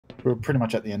We're pretty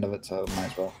much at the end of it, so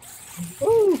might as well.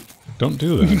 Woo! Don't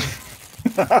do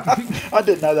that. I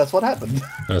didn't know that's what happened.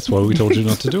 That's why we told you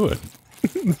not to do it.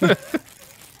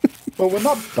 Well, we're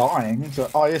not dying, so...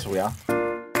 Oh, yes, we are.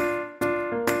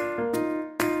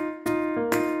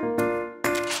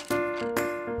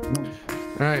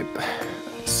 Alright.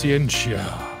 Ciencia.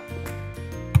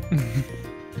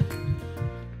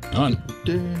 On.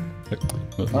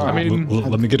 I mean,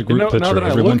 let me get a group picture. now that I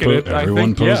Everyone, look at it, I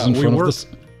everyone think, pose in yeah, front of this.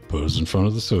 Pose in front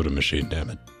of the soda machine. Damn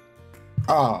it.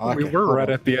 Oh, okay. We were right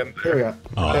at the end. Here we go.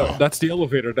 Oh. That's the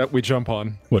elevator that we jump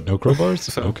on. What? No crowbars?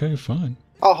 So- Okay, fine.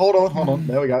 Oh, hold on.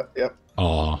 There we go. Yep.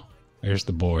 Aw, there's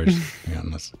the boys. Hang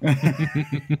on, let's...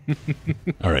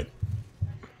 All right.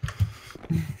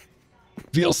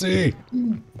 VLC.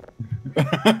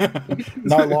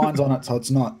 No lines on it, so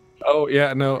it's not. Oh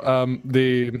yeah, no.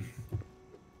 The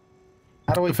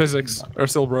How do we... physics are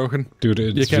still broken. Dude, You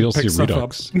it's can't pick VLC stuff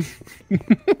Redux.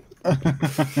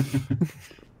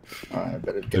 I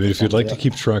better I get mean, this if you'd on like to there.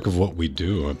 keep track of what we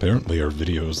do, apparently our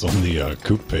video's on the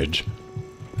Coop page.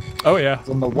 Oh yeah.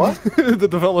 On the what? The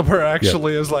developer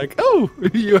actually is like, oh,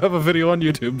 you have a video on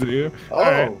YouTube, do you? Oh,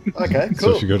 Alright. okay, So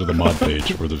cool. if you go to the mod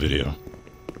page for the video.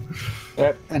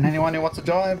 Yep. And anyone who wants to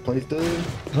join, please do.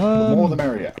 The more the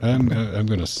merrier. I'm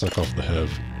gonna suck off the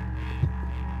have.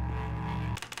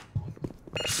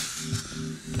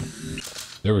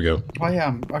 There we go. Oh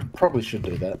yeah, I probably should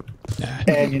do that. Nah.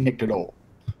 And you nicked it all.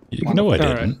 No, I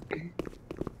All didn't.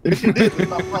 If you did, then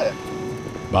not play it.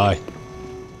 Bye.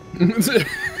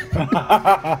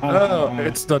 Oh,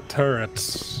 it's the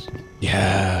turrets.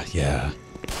 Yeah, yeah.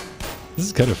 This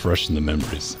is kind of fresh in the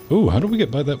memories. Ooh, how do we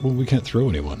get by that when we can't throw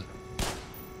anyone?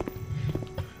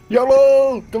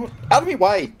 YOLO! Come on, out of me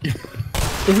way!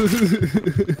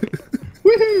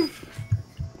 Woohoo!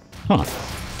 Huh.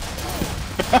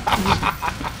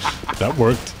 That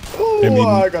worked. Ooh, I mean,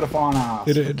 I got a fine ass.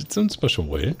 It its own special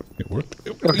way. It worked.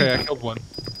 Okay, I killed one.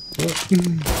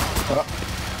 Oh,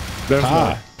 There's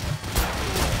Ah, one.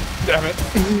 Damn it.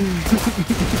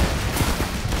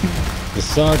 this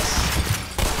sucks.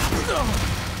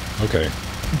 Okay.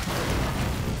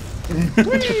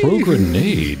 Throw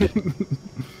grenade.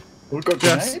 we've got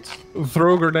Yes. grenades?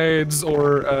 Throw grenades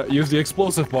or use the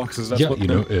explosive boxes. That's Yeah, what you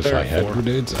know, they're if there I had for.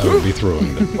 grenades, I would be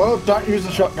throwing them. Well, don't use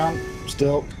the shotgun.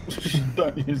 Still.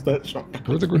 Don't use that shotgun.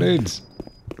 Where are the grenades?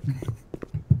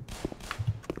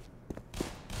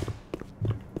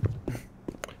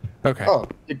 Okay. Oh,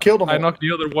 you killed them I all. knocked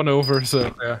the other one over,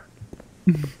 so yeah.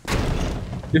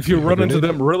 If you run into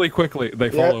them really quickly, they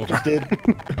fall Yeah, over. just did.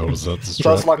 Oh, was that the strat?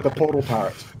 Just like the portal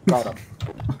parrots. Got them.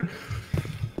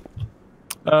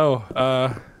 Oh,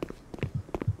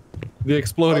 the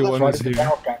exploding Oh, one that's is right, it's the here.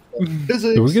 barrel cancer.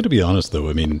 Physics. So we got to be honest, though.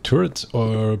 I mean, turrets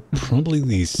are probably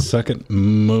the second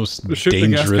most Shoot the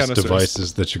gas dangerous canisters.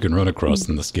 devices that you can run across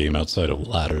in this game outside of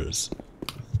ladders.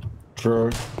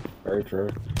 True. Very true.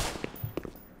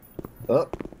 Oh.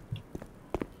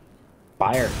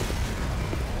 Fire.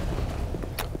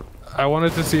 I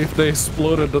wanted to see if they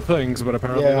exploded the things, but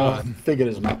apparently Yeah, not. I figured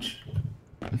as much.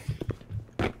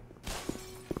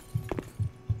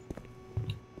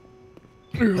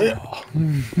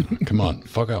 Come on,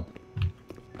 fuck up.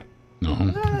 No.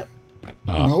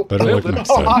 Ah, Nope. better luck next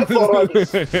Oh, I time. thought I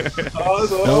was... I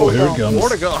thought I Oh, was here on. it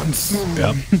comes. Mortigans!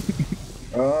 Yep.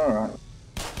 Alright.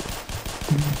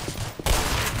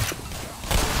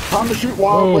 Time to shoot Oh,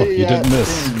 wildly you at didn't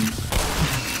miss.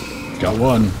 things. Got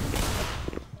one.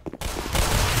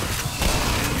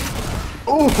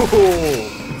 Ooh!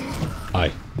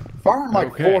 Hi. Firing like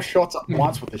Okay. 4 shots at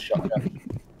once with this shotgun.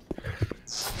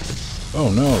 Oh,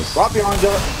 no. Right behind you.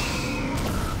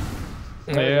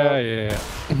 Yeah.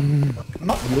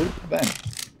 Not blue, then.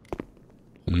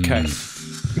 Okay.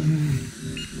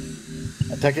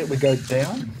 I take it we go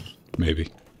down. Maybe.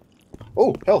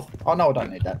 Oh, health. Oh, no, I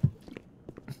don't need that.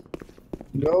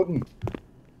 Golden.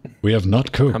 We have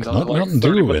not Coke, I'm down not to like Mountain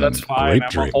 30, Dew, but and that's fine. Grape I'm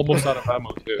Drink. almost out of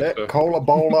ammo too. Yeah, So. Cola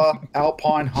Bowler,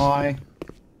 Alpine High,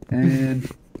 and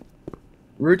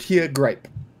Rootier Grape.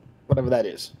 Whatever that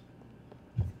is.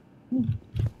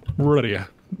 Rutia.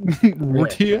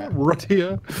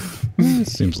 Rutia.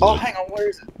 Seems Oh, legit. hang on, where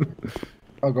is it?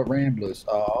 Oh, I've got Ramblers.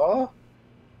 Oh,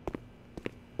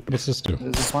 What's this do?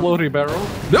 there's this one. Floaty barrel.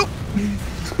 Nope.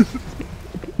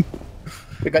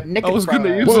 We got Nick I was going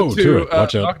to use Whoa, it to turret,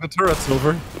 watch out. knock the turrets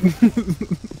over.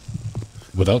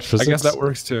 Without I physics? guess that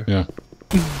works too. Yeah.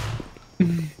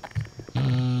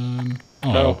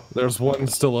 Oh, there's one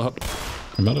still up.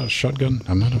 I'm out of shotgun.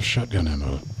 I'm out of shotgun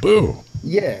ammo. Boo!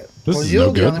 Yeah. This Well, is you're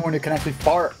no the good. only one who can actually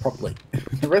fire it properly.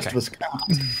 The rest of us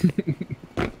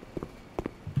can't.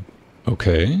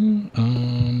 Okay.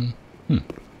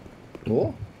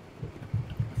 Cool.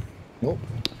 Nope.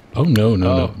 Oh, no,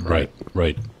 no, Oh, no. Right,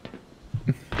 right.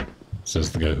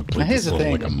 Says the guy who played here's this the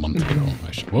level thing. like a month ago.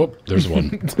 Whoop, there's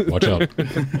one. Watch out.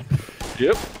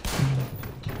 Yep.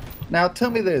 Now tell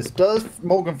me this: does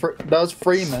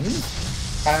Freeman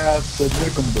have the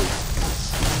nukem boot?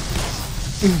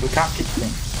 We can't keep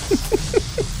things.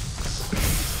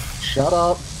 Shut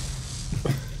up.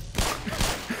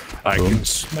 I Boom. can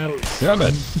smell it. Damn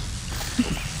it.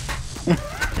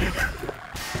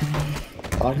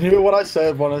 I knew what I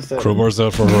said when I said it. Crowbar's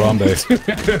out for Harambe.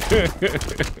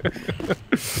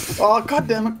 Oh, god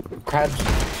damn it.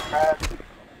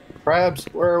 Crabs,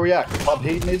 where are we at? Club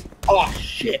Hedonism? Oh,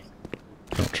 shit.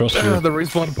 Don't trust you. The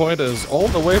respawn point is all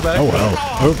the way back. Oh,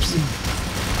 well. Oops.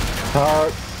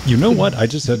 You know what? I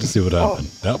just had to see what happened.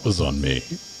 That was on me.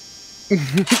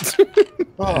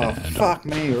 Oh, fuck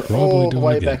me. We're probably all do the it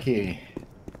way again. back here.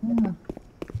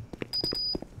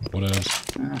 What else?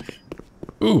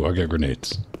 Ooh, I got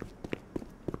grenades.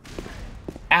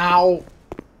 Ow.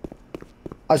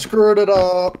 I screwed it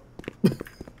up.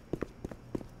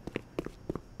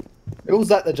 It was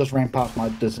that just ran past my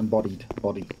disembodied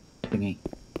body thingy.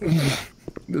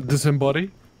 Disembody?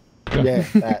 Yeah,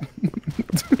 that.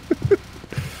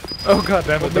 Oh god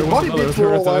damn it, there was body another bits were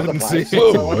turret all I over the didn't see. place.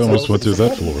 Whoa, So I almost went through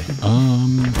that it's- floor.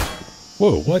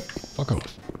 Whoa, what? Fuck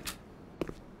off.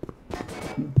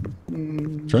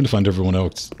 Trying to find everyone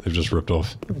else. They've just ripped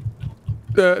off.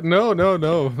 No. I just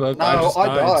I died,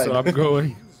 died. so I'm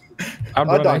going. I'm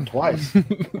I running. died twice.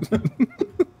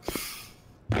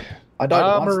 I died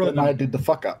I'm once, running. then I did the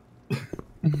fuck up.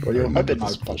 Well, you're Remember hoping I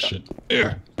this fuck up. bullshit.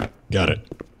 There. Got it.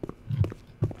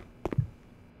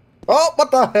 Oh,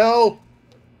 what the hell?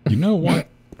 You know what?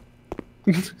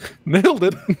 Nailed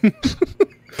it.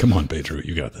 Come on, Pedro,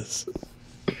 you got this.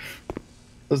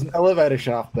 There's an elevator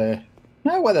shaft there.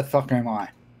 Now where the fuck am I?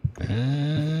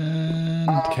 And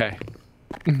Okay.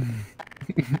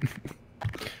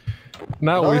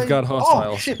 Now Did we've I- got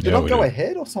hostiles. Oh shit, did Yeah, I we go do.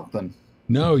 ahead or something?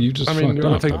 no, you just I mean, fucked you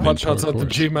want up. to take I mean, butt shots of at the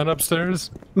course. G-men upstairs?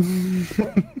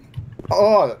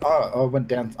 Oh, I went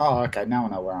down. Oh, okay, now I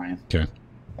know where I am. Okay.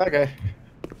 Okay.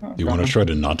 You want to try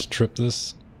to not trip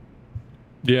this?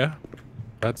 Yeah.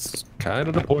 That's kind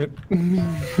of the point.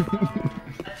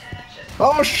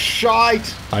 Oh, shite!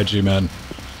 Hi, G-Man.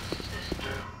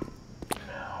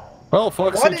 Well,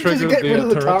 Foxy Why didn't you triggered get rid of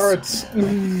the turrets.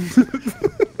 turrets?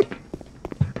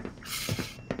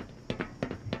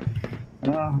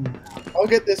 I'll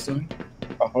get this soon.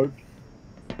 I hope.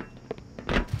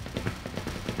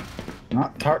 No,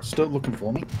 turret's still looking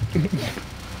for me.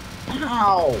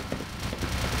 Ow!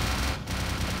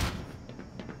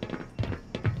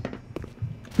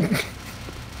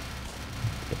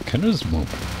 Kind of smoke.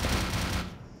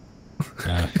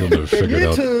 He'll never figure it you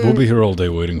out. too. We'll be here all day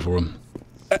waiting for him.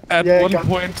 At Yeah, one got-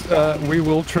 point, we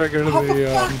will trigger Oh,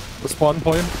 for the spawn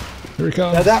point. Here he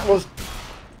comes. Now that was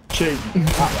cheap.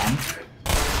 That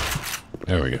one.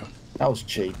 There we go. That was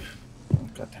cheap. Oh,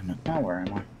 God damn it. Now where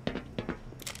am I?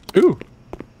 Ooh,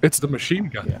 it's the machine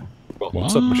gun. Yeah. Well,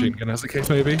 What? submachine gun, as the case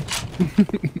may be.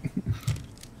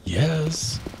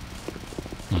 Yes.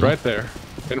 Right there,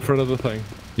 in front of the thing.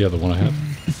 Yeah, the one I had.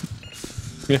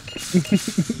 Yeah.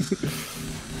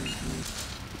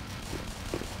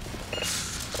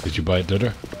 Did you buy it, did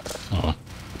her? Oh.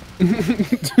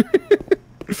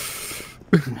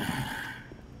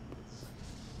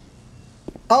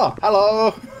 Oh,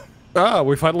 hello! Ah,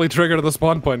 we finally triggered the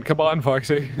spawn point. Come on,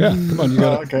 Foxy. Yeah, come on, you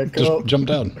got it. Okay, cool. Just jump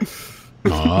down.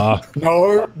 Ah,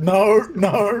 No, no,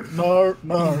 no, no,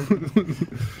 no.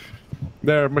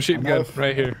 There, machine gun, Enough.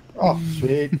 right here. Oh,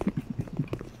 sweet.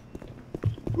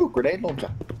 Ooh, grenade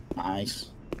launcher. Nice.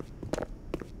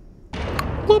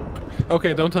 Bloop.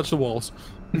 Okay, don't touch the walls.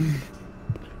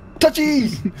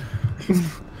 Touchies!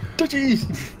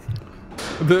 Touchies!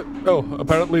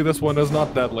 Apparently this one is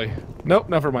not deadly. Nope,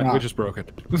 never mind. Ah. We just broke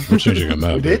it. we're changing a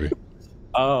map, We did? baby.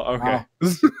 Oh, okay.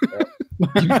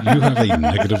 You have a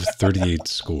negative 38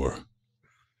 score.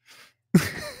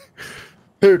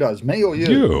 Who does, me or you?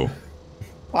 You.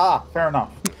 Ah, fair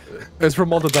enough. It's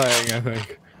from all the dying, I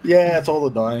think. Yeah, it's all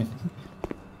the dying.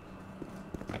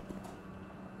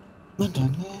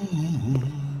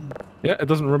 Yeah, it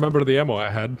doesn't remember the ammo I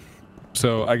had.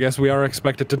 So I guess we are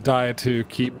expected to die to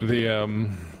keep the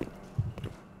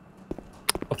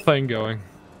thing going.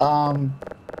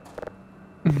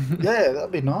 Yeah,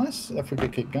 that'd be nice if we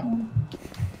could keep going.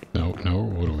 No,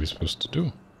 what are we supposed to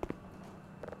do?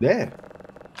 Yeah,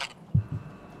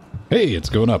 Hey, it's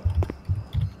going up.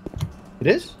 it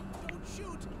is.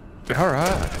 All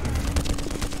right.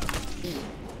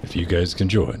 If you guys can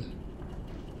join.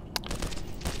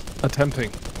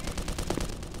 Attempting.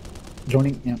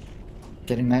 Joining, yeah.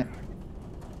 Getting that.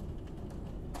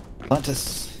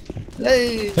 Atlantis.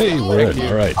 Hey! Hey, we're in.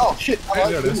 All right. Oh, shit. Hey,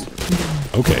 there it is.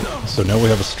 Okay, so now we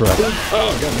have a strap.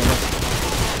 Oh,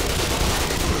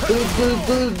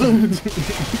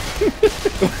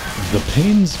 The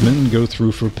pains men go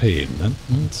through for pain.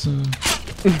 That's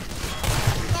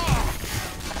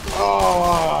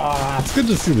Oh! it's good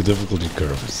to see the difficulty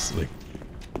curve is like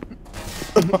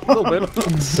a little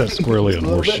bit. set squarely on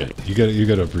more shit. You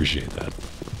gotta appreciate that.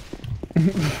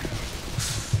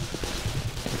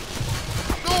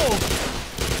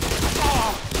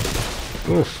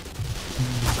 Oof.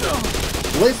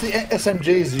 At least the SMG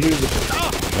is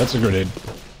usable. That's a grenade.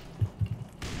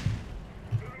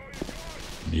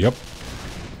 Yep.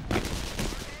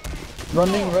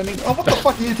 Running. Oh, what the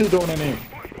fuck are you two doing in here?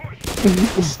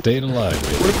 Staying alive,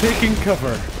 baby. We're taking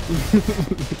cover.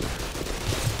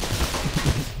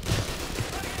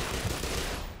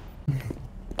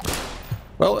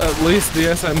 Well, at least the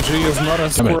SMG is not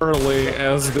as squirrely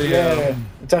as the. Yeah,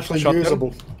 it's actually shotgun.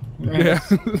 usable. Yeah.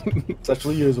 It's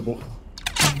actually usable.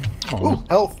 Oh, Ooh,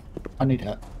 health. I need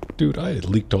that. dude, I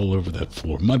leaked all over that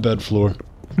floor. My bad, floor.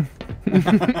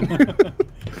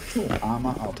 Ooh,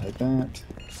 armor, I'll take that.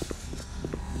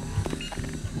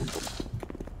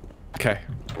 I Okay.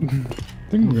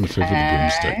 think we're gonna favor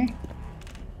the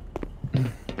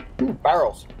broomstick. Ooh,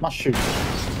 barrels. Must shoot.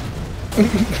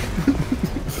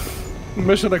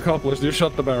 Mission accomplished. You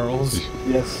shot the barrels.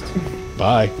 Yes.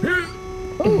 Bye.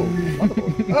 Oh, wonderful.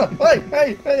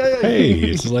 Hey! Hey,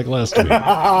 it's like last week.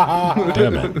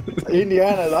 Damn it.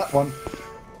 Indiana, that one.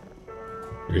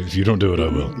 If you don't do it, I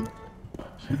will.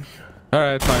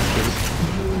 Alright, fine,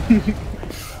 dude.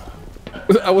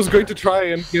 I was going to try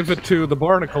and give it to the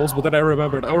barnacles, but then I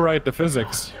remembered, oh right, the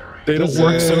physics. They don't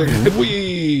work so good.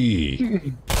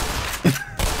 Wee!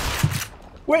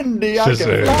 Windy, I can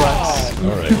Physics. fly.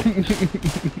 Alright.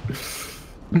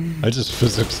 I just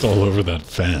physicsed all over that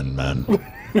fan, man.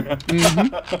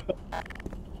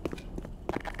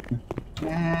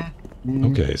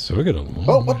 Okay, so we got a long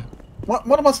Oh,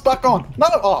 what am I stuck on? No,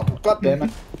 oh, god damn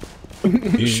it.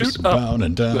 Shoot up. down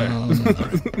and down.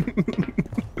 Alright.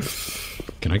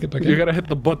 Can I get back in? You gotta hit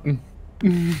the button.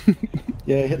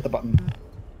 Yeah, hit the button.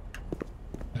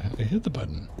 I hit the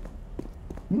button.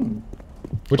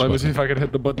 Which Let me see button? if I can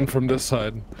hit the button from this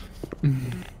side. Do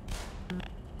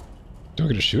I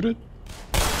get to shoot it?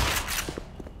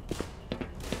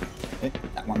 Okay,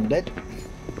 that one dead.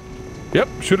 Yep,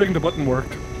 shooting the button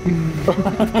worked.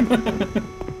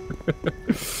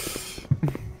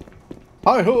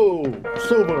 Hi-ho!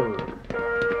 Silver!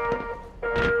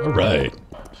 Alright.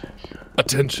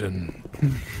 Attention.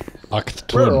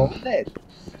 We're all Octun. dead.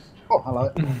 Oh,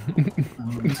 hello.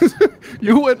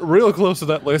 You went real close to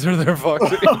that laser there,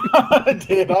 Foxy. I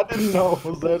did. I didn't know it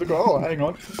was there to go. Oh, hang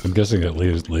on. I'm guessing that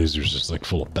laser's just like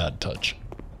full of bad touch.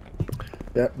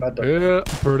 Yeah, bad day. Yeah,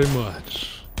 pretty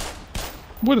much.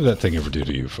 What did that thing ever do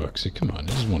to you, Foxy? Come on, I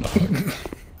just want a hug.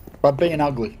 By being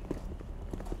ugly.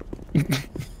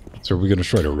 So are we gonna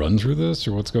try to run through this,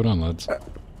 or what's going on, lads?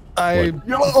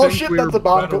 Oh shit, that's a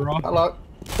barnacle. Hello.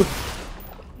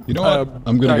 You know what?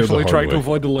 I'm gonna go the actually hard trying way. to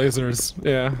avoid the lasers.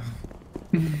 Yeah.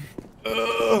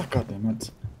 God damn it.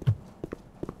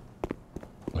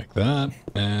 Like that,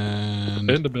 and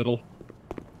In the middle.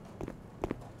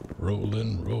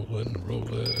 rolling.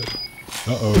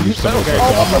 Uh-oh, you son of a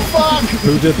Oh, what the fuck?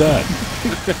 Who did that?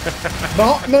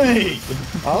 Not me.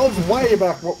 I was way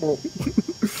back.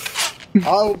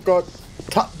 I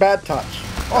got bad touch.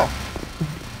 Oh.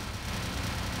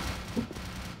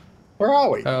 Where are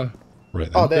we? Right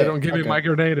Oh, then. there. They don't give me my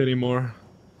grenade anymore.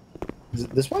 Is it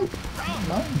this way?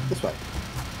 No, this way.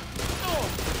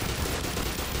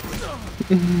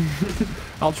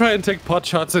 I'll try and take pot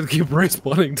shots and keep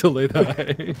respawning till they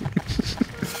die.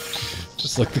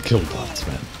 Just like the kill bots,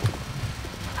 man.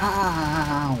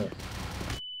 Ow.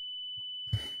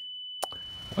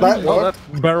 Oh, That that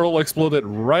worked. barrel exploded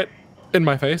right in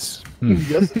my face.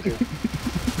 Yes, it did.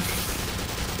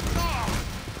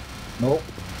 Nope.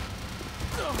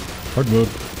 Hard mode.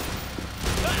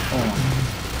 Oh.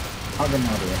 I'll get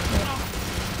out of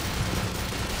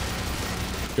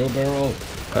Go barrel.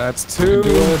 That's two. Do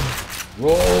it.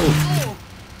 Roll.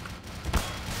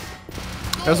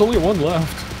 There's only one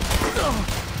left.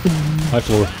 High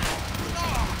floor.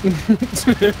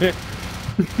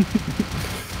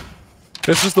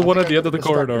 It's just the one at the end of the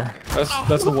corridor.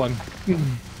 That's the one.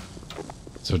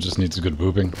 So it just needs a good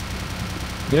booping.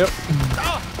 Yep.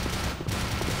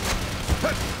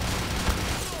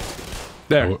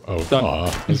 There. Done.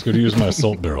 I was going to use my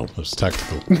assault barrel. It was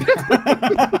tactical.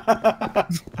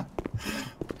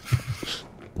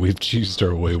 We've cheesed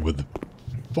our way with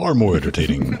far more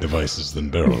entertaining devices than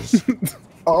barrels.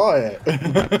 Oh, yeah.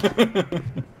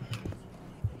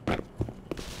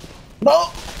 No!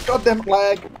 Goddamn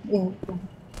lag! There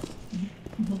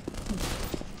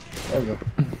we go.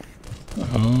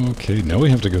 Okay, now we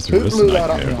have to go through Who this blew that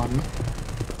up nightmare. on?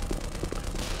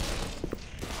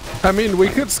 I mean, we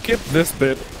could skip this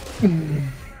bit.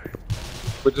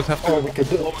 We just have to Oh, we could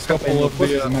do blow a couple of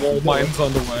the old mines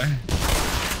on the way.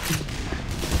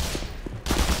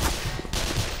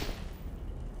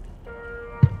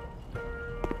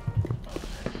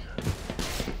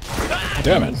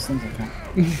 Damn it.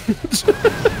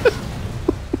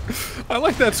 I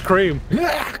like that scream.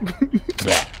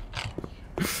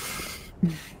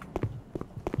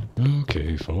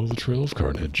 Okay, follow the trail of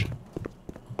carnage.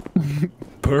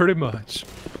 Pretty much.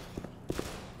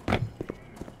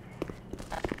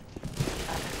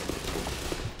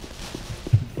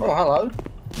 Oh, hello.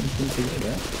 Didn't see you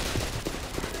there.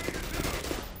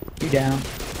 You down.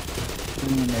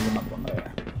 There's another one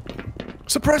there.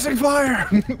 Suppressing fire!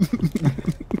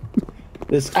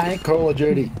 This ain't Call of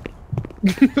Duty.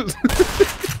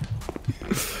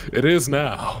 It is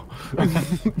now.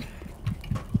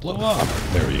 Blow up!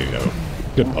 There you go.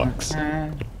 Good box.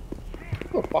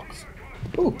 Oh, box.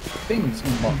 Ooh, things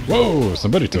in box. Whoa,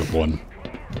 somebody took one.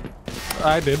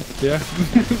 I did, yeah.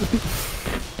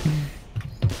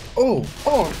 Oh,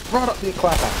 right up the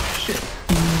clapper. Shit.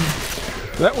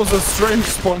 That was a strange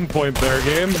spawn point there,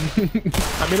 game.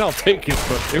 I mean, I'll take it,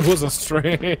 but it was a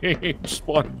strange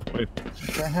spawn point.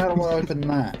 Okay, how do I open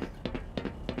that?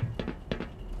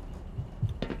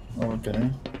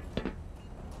 Okay.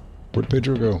 Where'd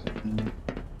Pedro go?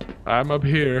 I'm up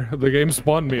here. The game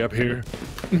spawned me up here.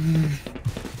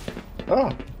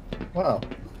 Oh, wow.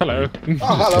 Hello. Oh, Just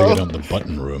hello. take it on the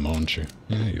button room, aren't you?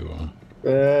 Yeah, you are.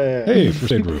 Hey, Hey,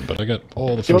 first aid room, but I got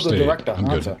all the You're first the aid. director, I'm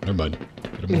good. aren't you? Never mind.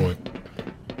 Get a boy.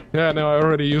 Yeah, no, I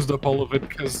already used up all of it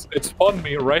because it spawned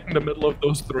me right in the middle of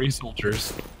those 3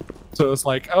 soldiers. So it's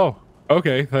like, oh,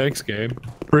 okay, thanks, game.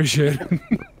 Appreciate it.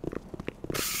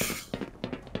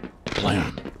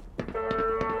 Blam.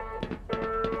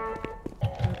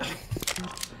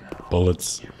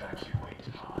 Bullets.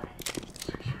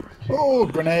 oh,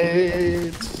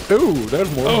 grenades. Ooh,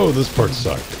 there's more. Oh, this part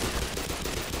sucked.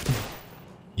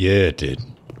 Yeah, it did.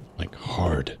 Like,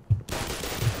 hard.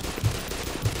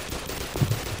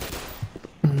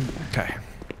 Okay.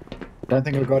 Don't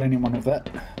think I got anyone with that.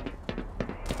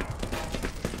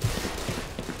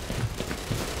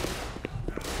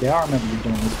 Yeah, I remember you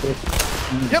doing this bit.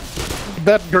 Yep.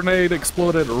 That grenade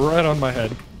exploded right on my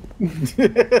head. I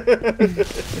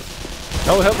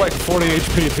only had like 40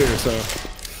 HP too, so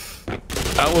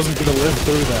I wasn't gonna live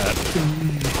through that.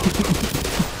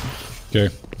 Okay.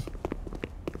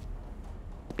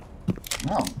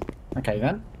 Oh, okay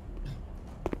then.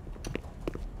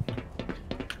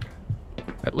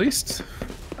 At least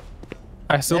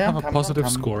I still Yeah, have a come on, positive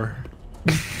come on. score.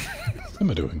 What am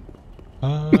I doing?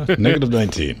 Negative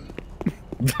 19.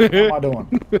 How am I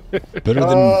doing? Better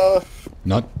than...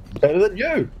 Not... Better than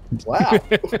you. Wow.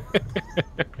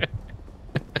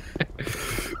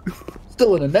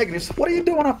 Still in the negatives. What are you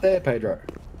doing up there, Pedro?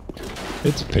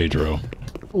 It's Pedro.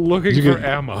 Looking You for get-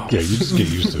 ammo. Yeah, you just get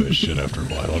used to this shit after a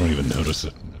while. I don't even notice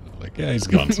it. Like, yeah, he's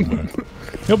gone somewhere.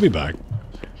 He'll be back.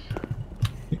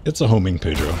 It's a homing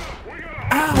Pedro. Ow,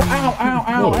 ow, ow,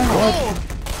 ow, Whoa, ow. what?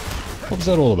 What was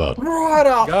that all about? Right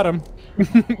up. Got him.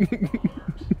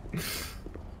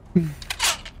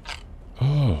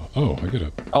 Oh, I get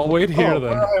up. I'll wait here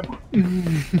then. where am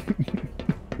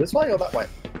I? This way or that way?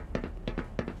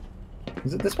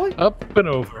 Is it this way? Up and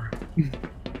over.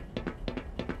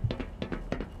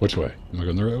 Which way? Am I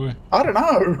going the right way? I don't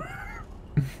know.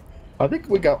 I think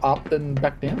we go up and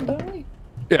back down, don't we?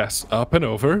 Yes, up and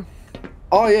over.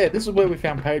 Oh yeah, this is where we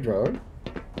found Pedro.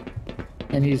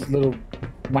 And his little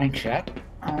wank shack.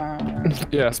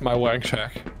 Yes, my wank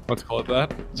shack. Let's call it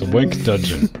that. It's a wank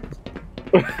dungeon.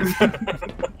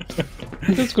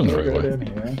 That's going the right Go way. down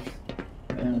here.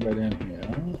 And go down here.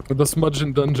 The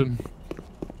smudging dungeon.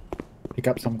 Pick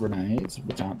up some grenades,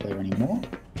 which aren't there anymore.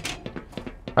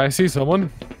 I see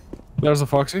someone. There's a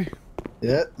Foxy.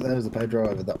 Yeah, there's a Pedro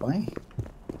over that way.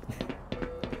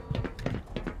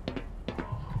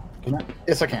 Can I?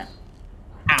 Yes, I can.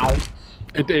 Ow.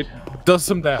 It does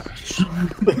some damage.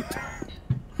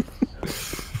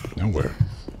 Nowhere.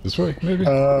 This way, maybe?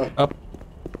 Up.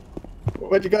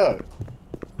 Where'd you go?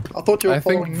 I thought you were I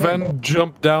think following me. Ven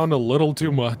jumped down a little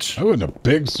too much. I went in a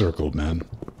big circle, man.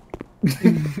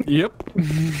 Yep.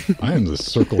 I am the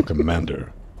circle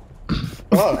commander.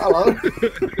 Oh, hello.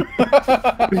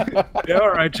 Yeah,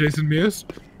 alright, Jason Oh, Mewes.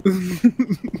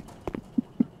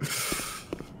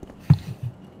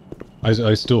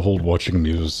 I still hold watching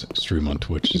Muse stream on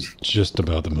Twitch is just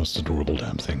about the most adorable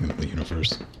damn thing in the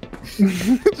universe.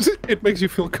 It makes you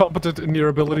feel competent in your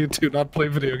ability to not play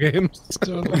video games.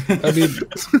 I mean,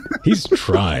 he's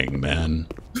trying, man.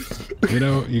 You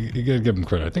know, you gotta give him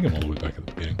credit. I think I'm all the way back at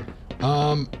the beginning.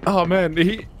 Oh man,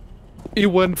 he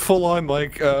went full on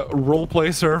like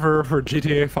roleplay server for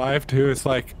GTA 5 too. It's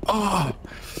like, oh,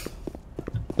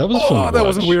 that was fun. Oh, that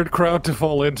was a weird crowd to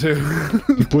fall into.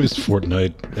 He plays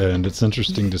Fortnite, and it's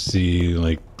interesting to see,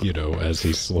 like, you know, as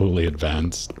he slowly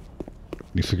advanced,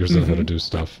 he figures out how to do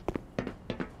stuff.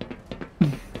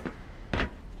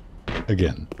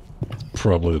 Again,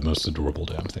 probably the most adorable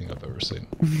damn thing I've ever seen.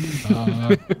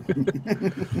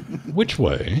 Which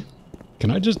way?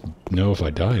 Can I just know if I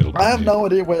die? It'll I have no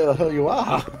idea where the hell you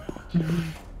are.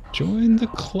 Join the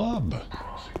club.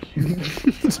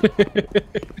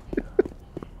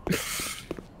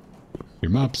 Your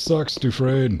map sucks,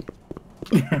 Dufresne.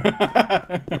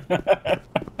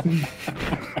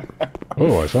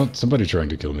 Oh, I found somebody trying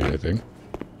to kill me, I think.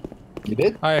 You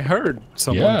did? I heard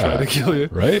someone try to kill you.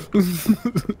 Right?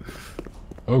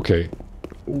 Okay.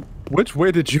 Which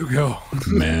way did you go?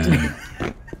 Man.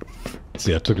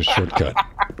 See, I took a shortcut.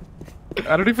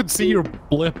 I don't even see your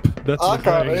blip. That's I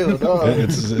can't either, no.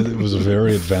 It was a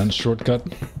very advanced shortcut.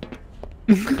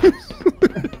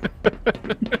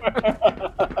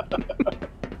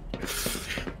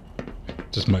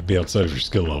 Just might be outside of your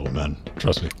skill level, man.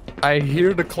 Trust me. I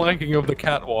hear the clanking of the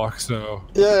catwalk, so...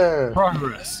 Yeah.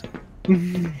 Progress.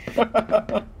 You're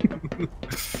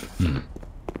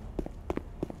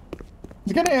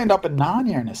gonna end up in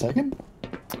Narnia in a second.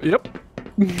 Yep.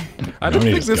 I don't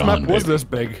think this map was this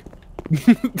big.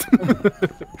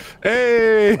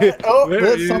 Hey! Oh, there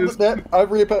there's he something is. there.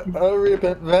 Over your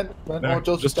vent. There, Oh,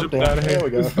 just jump jump down. here. There we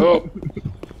go. Oh,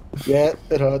 Yeah,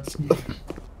 it hurts.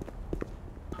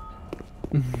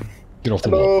 get off the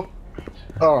wall.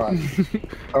 Hello. Alright.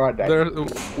 Alright, Dad. There,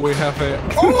 we have a...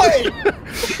 Oh, wait!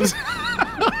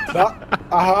 No.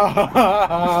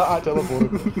 I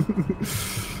teleported.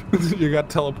 You got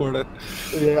teleported.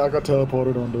 Yeah, I got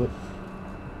teleported onto it.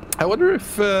 I wonder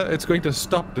if it's going to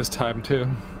stop this time, too.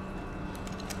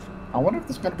 I wonder if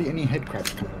there's going to be any head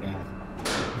crabs coming down.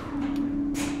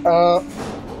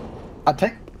 I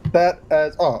take that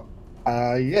as... Oh,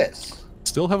 yes.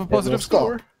 Still have a It will positive stop.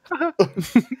 score.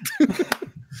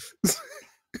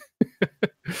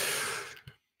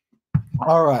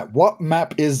 Alright, what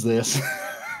map is this?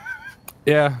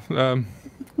 Yeah,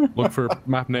 look for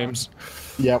map names.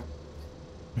 Yep.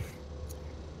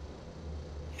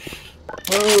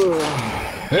 Oh,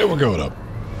 Hey, we're going up.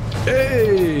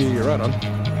 Hey, right on.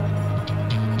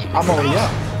 I'm already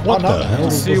up. What Oh, no. the hell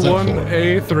was that for?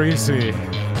 C1A3C.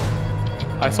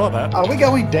 I saw that. Are we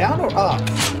going down or up?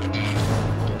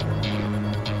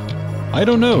 I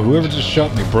don't know. Whoever just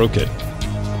shot me broke it.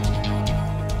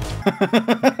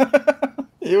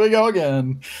 Here we go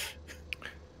again.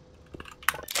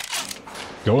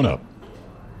 Going up.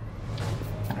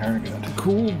 Very good.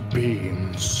 Cool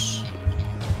beans.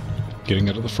 Getting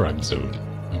out of the frag zone.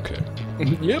 Okay.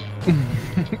 Yep.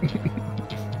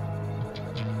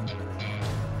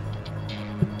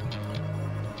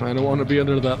 I don't want to be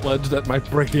under that ledge. That might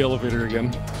break the elevator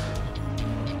again.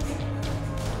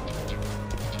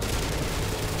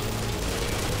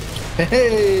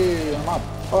 Hey, I'm up.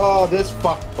 Oh, this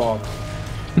fuck bug.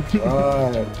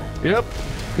 Right. Yep.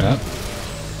 Yeah.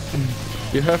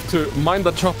 You have to mind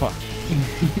the chopper.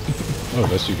 Oh,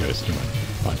 that's you guys. Come on.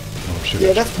 Fine. Oh, shoot.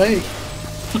 Yeah, that's me.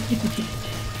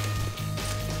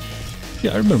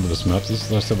 Yeah, I remember this map. This is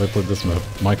the last time I played this map.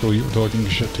 Michael, you were talking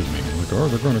shit to me. I'm like, oh,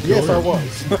 they're going to kill Yes, her. I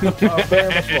was. I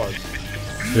very much was.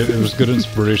 It was good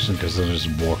inspiration because then I just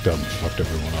walked out and fucked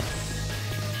everyone up.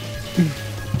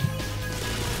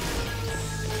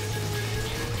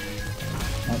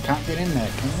 I can't get in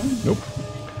there, can I? Nope.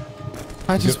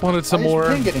 I just wanted some Oh, yes, you more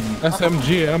can get in.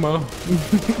 SMG ammo.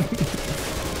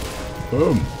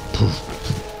 Boom. Poof.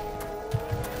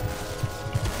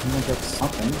 I'm gonna get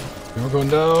something. You're going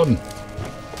down.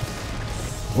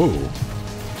 Whoa.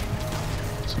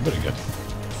 Somebody got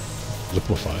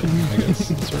liquefied, I guess.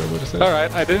 That's the right way to say it.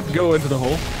 Alright, I did go into the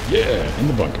hole. Yeah, in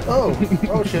the bunker. Oh,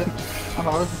 oh shit.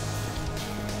 Hello.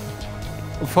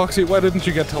 Foxy, why didn't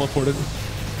you get teleported?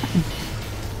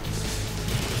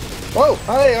 Oh,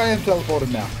 hey, I am teleported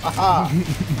now. Aha.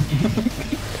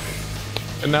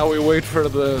 And now we wait for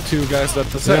the two guys that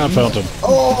Yeah, I descend. found them.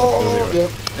 Oh,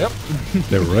 yep. Yep.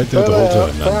 They were right there the whole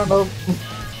time, man. Found them.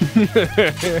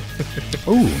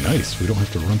 Oh, nice. We don't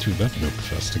have to run through that nope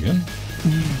fest again.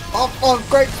 Oh,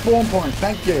 great spawn point.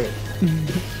 Thank you.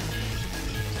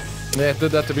 Yeah, it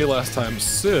did that to me last time.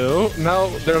 So, now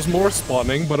there's more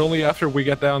spawning, but only after we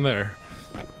get down there.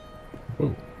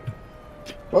 Whoa.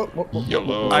 Whoa.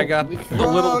 YOLO. I got a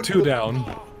little too down.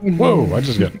 Whoa, I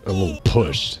just got a little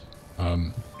pushed.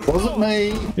 Wasn't me.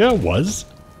 Yeah, it was.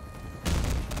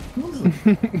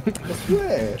 I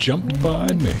swear. Jumped by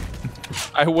me.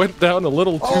 I went down a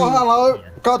little too... Oh, hello.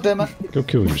 God damn it. Go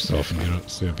kill yourself and you don't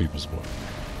see people's boy.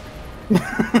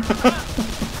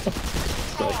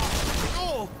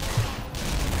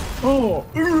 Oh.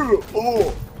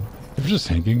 They're just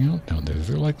hanging out down there.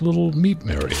 They're like little meat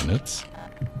marionettes.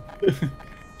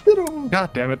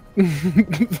 God damn it.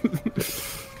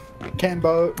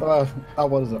 Cambo,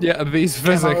 what is it? Yeah, these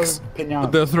physics,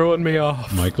 Pinata. they're throwing me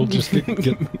off. Michael, just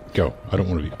go. I don't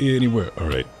want to be anywhere. All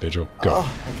right, Pedro, go.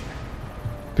 Oh.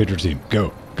 Pedro team,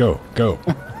 go. All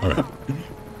right.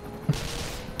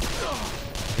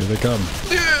 Here they come.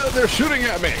 Yeah, they're shooting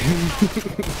at me.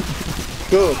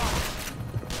 Good.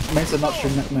 Mesa not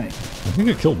shooting at me. I think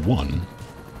I killed one.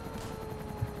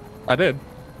 I did.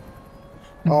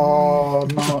 Oh,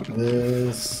 not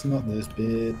this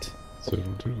bit. So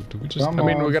do we just? Come I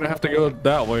mean, on. we're gonna have to go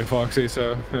that way, Foxy,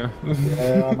 so, yeah.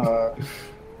 Yeah, I know.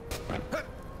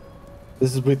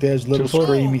 This is with those little Too far.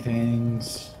 screamy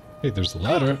things. Hey, there's a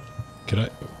ladder. Can I,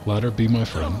 ladder, be my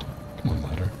friend? Come on,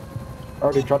 ladder.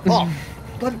 Already dropped. Oh,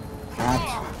 bloody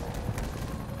cat.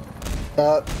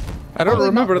 I don't Are they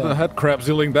remember not the there? head crabs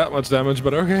dealing that much damage,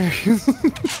 but okay.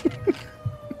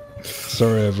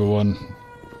 Sorry, everyone.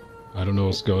 I don't know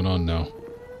what's going on now.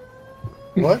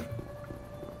 What?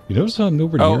 You notice how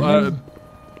nowhere near Oh, me?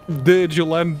 did you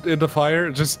land into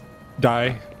fire? Just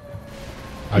die.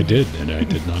 I did, and I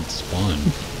did not spawn.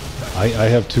 I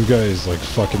have two guys, like,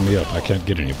 fucking me up. I can't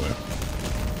get anywhere.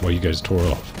 While you guys tore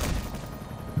off.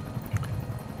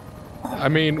 I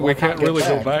mean, we can't get really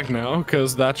go back. back now,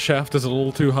 because that shaft is a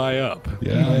little too high up.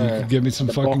 Yeah, you could give me some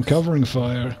fucking box. covering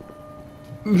fire.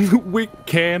 We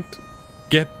can't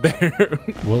get there.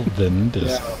 Well, then,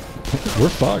 just... We're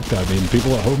fucked. I mean,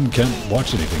 people at home can't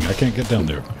watch anything. I can't get down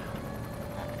there.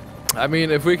 I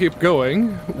mean, if we keep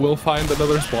going, we'll find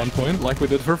another spawn point, like we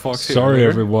did for Foxy. Sorry, earlier.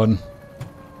 everyone.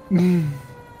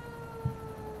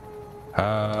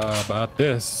 How about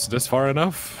this? This far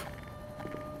enough?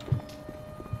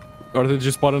 Or did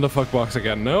you spawn in the fuck box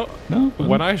again? No. No,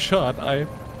 When I shot, I...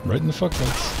 right in the fuck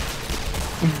box.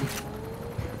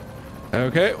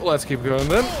 Okay, well, let's keep going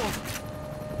then.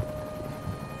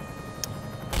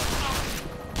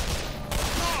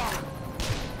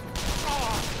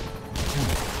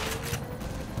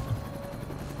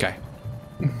 Okay.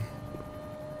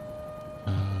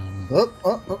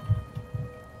 Oh.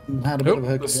 Had a bit of a Oh,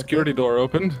 hiccup the there. security door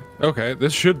opened. Okay,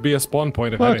 this should be a spawn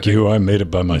point if Fuck anything. you, I made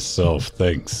it by myself.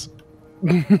 Thanks.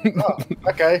 Oh,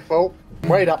 okay, well,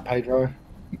 wait up, Pedro.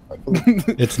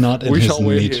 It's not in We his shall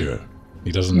wait nature.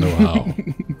 He doesn't know how.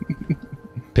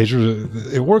 Pedro,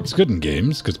 it works good in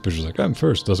games, because Pedro's like, I'm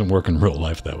first. Doesn't work in real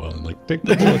life that well. I'm like, take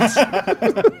the bullets.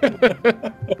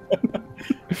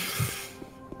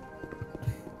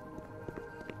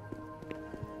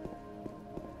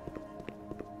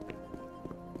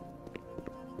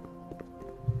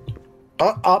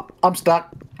 Oh, I'm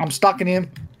stuck. I'm stuck in him.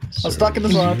 I'm stuck in the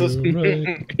scientist.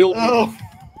 Right. Oh.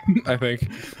 I think.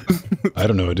 I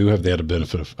don't know. I do have the added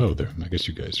benefit of... Oh, there. I guess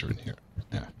you guys are in here.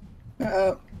 Yeah.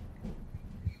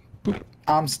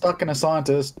 I'm stuck in a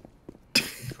scientist.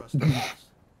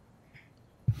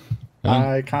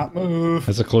 I can't move.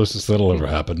 That's the closest that'll ever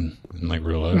happen in, like,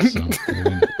 real life. So, I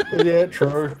mean, Yeah,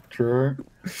 true.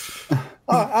 Oh,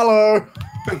 hello.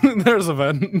 There's a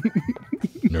vent.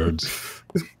 nerds.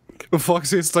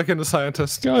 Foxy is stuck in the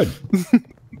scientist. Good.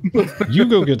 You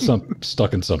go get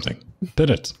stuck in something. Did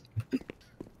it.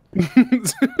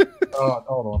 Oh,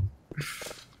 hold on.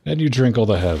 And you drink all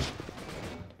the have.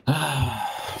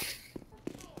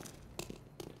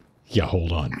 Yeah,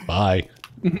 hold on. Bye.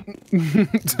 I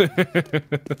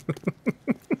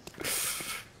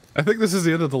think this is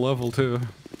the end of the level too.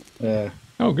 Yeah.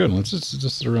 Oh, good. Let's just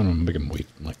sit around and make him wait,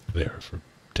 like, there for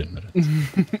 10 minutes.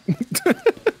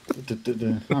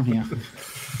 I'm here.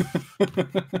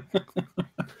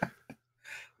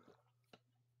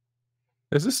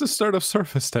 Is this the start of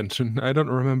surface tension? I don't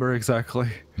remember exactly.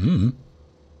 Mm.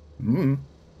 And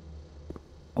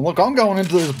look, I'm going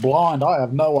into this blind. I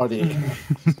have no idea.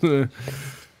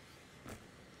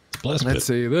 Bless Let's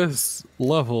see. This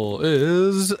level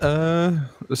is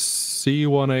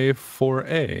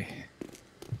C1A4A.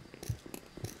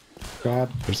 God.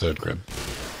 Where's that grab?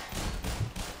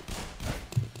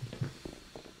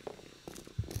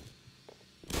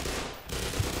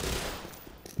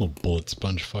 Little bullet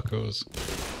sponge fuckos.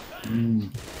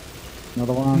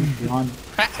 Another one behind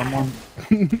someone.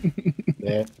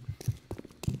 There.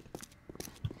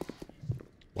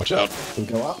 Watch out. We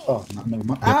go up. Oh, no, never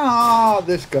mind. Ah,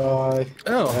 this guy.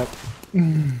 Oh.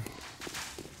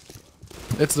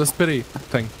 It's the spitty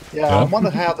thing. Yeah, Yeah. I wonder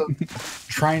how the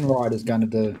train ride is going to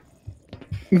do.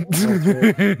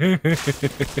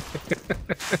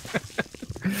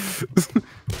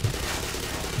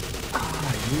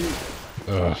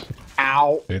 Ugh.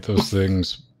 Ow. Hate those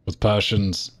things with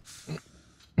passions.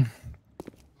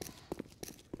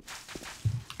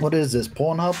 What is this,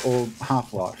 Pornhub or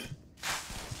Half-Life?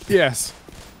 Yes.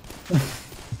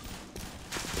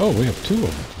 Oh, we have two of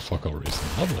them for fuck all reason.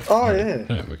 Lovely. Oh, Alright, yeah.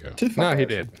 There we go. Too No, far. he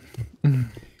did.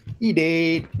 He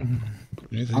did.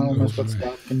 Anything I almost got over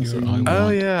stuck in the here scene. I want? Oh,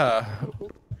 yeah.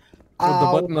 The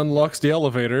Ow. button unlocks the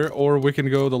elevator, or we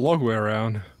can go the long way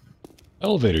around.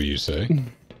 Elevator, you say?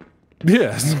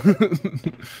 Yes.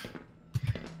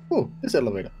 Oh, this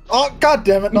elevator. Oh, god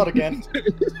damn it, not again.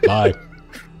 Bye.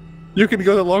 You can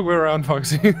go the long way around,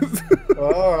 Foxy.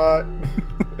 Alright.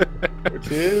 Which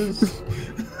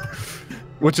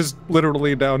Which is? is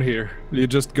literally down here. You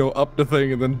just go up the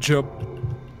thing and then jump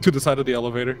to the side of the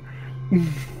elevator.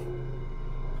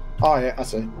 Oh, yeah, I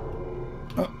see.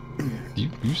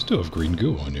 You still have green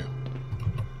goo on you.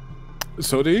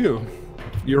 So do you.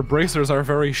 Your bracers are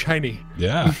very shiny.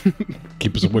 Yeah.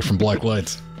 Keep us away from black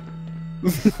lights.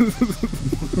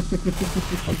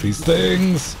 Fuck these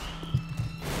things.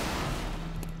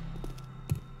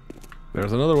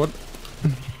 There's another one.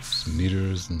 Some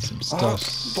meters and some Oh, stuff.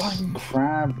 fucking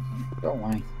crab. Go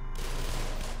away.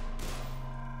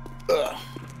 Ugh.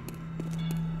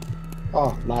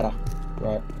 Oh, ladder.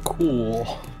 Right.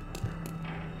 Cool.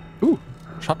 Ooh,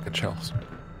 shotgun shells.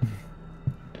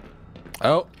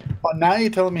 Oh, Oh, now you're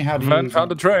telling me how to Van use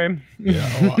found a it. train. Yeah.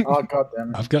 Oh, god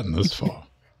damn it. I've gotten this far.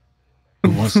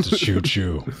 Who wants to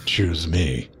choo-choo? Choose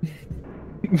me.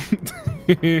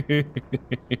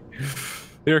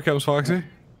 Here comes Foxy.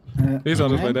 He's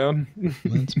on his okay. way down.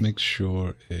 Let's make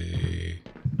sure can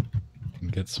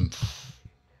get some.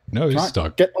 No, he's Right,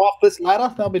 stuck. get off this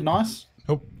ladder. That'll be nice.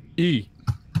 Nope. E.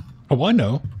 Oh, I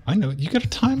know. I know. You gotta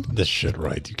time this shit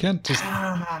right. You can't just.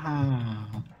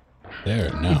 Ah.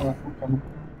 There, no.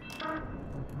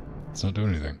 It's not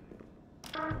doing anything.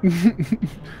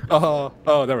 Oh,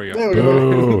 there we go. There we go.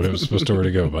 Oh, it was supposed to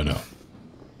already go by now.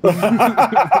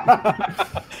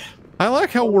 I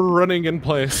like how we're running in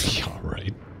place. Yeah,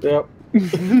 right. Yep.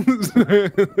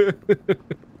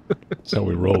 That's how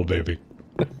we roll, baby.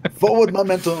 Forward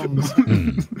momentum.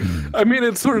 I mean,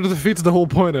 it sort of defeats the whole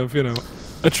point of, you know,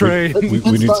 a train. We Let's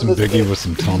need start some this Biggie thing. with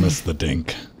some Thomas the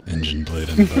Dink engine played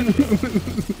in the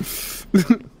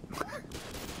background.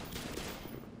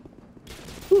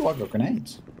 Ooh, I've got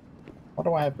grenades. Why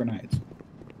do I have grenades?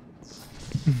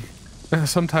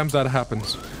 Sometimes that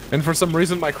happens. And for some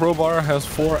reason, my crowbar has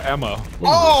 4 ammo.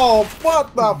 Oh,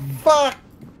 what the fuck?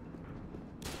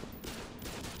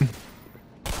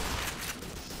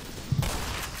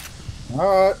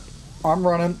 Alright, I'm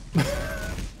running.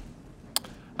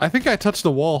 I think I touched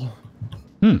the wall.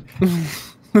 That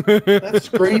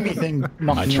screamy thing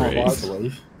knocked me trade. off, I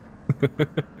believe.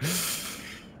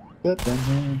 But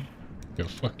then, Go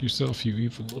fuck yourself, you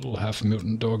evil little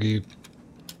half-mutant doggy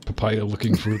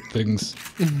papaya-looking fruit things.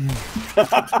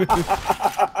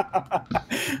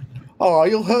 oh,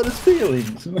 you'll hurt his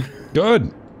feelings.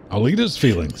 Good. I'll eat his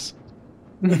feelings.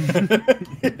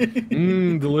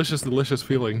 Delicious, delicious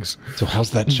feelings. So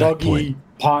how's that Doggy checkpoint?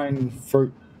 pine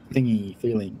fruit thingy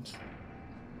feelings.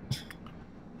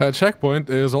 That checkpoint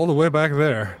is all the way back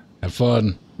there. Have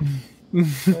fun.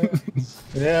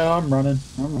 Yeah, I'm running.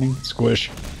 I'm running.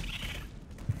 Squish.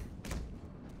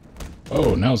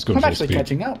 Oh, now it's going I'm full actually speed.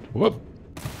 catching up. Whoop.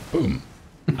 Boom.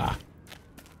 Ah.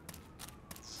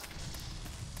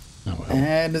 Oh well.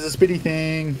 And there's a spitty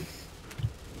thing.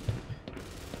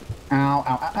 Ow, ow,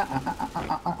 ow, ow, ow, ow,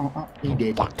 ow, ow, ow, ow. He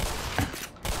did. Fuck.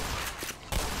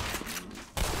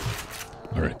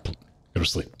 Alright, go to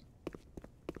sleep.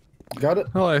 Got it?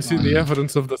 Well, I see the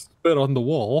evidence of the spit on the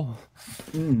wall.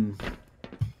 Mm.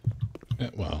 Yeah,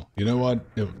 well, you know what?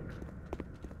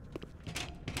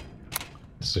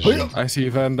 Decision. I see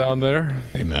Van down there.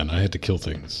 Hey man, I had to kill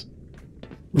things.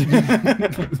 Fair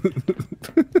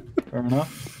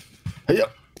enough. Hey,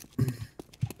 up.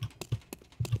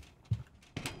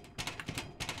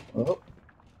 Oh.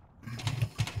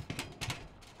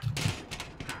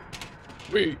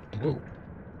 Wait. Whoa.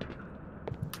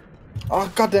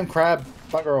 Oh, goddamn crab.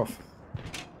 Bugger off.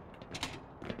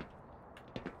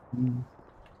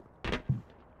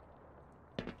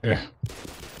 Yeah.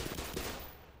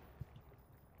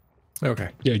 Okay.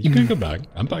 Yeah, you can go back.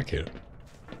 I'm back here.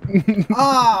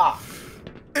 Ah!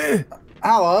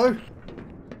 Hello.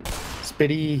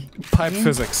 Spitty. Pipe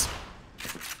physics.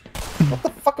 What the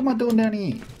fuck am I doing down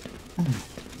here?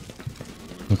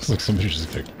 Looks like somebody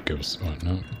just got a ghost. Oh,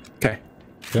 no. Okay.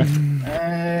 Okay.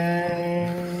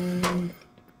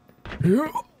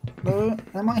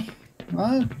 Am I?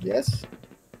 No? Yes?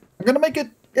 I'm gonna make it.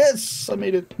 Yes, I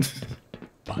made it.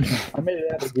 Fine. I made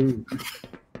it out of goo.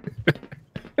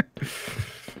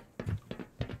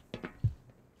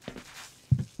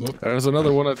 There's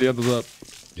another one at the end of the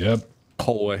Yep.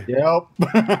 hallway. Yep.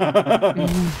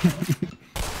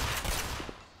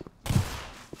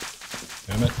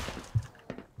 Damn it.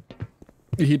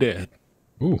 He did.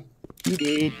 Ooh. You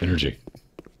did. Energy.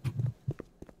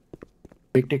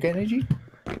 Big dick energy?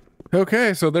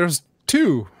 Okay, so there's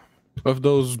 2 of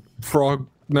those frog...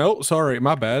 No, sorry,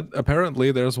 my bad.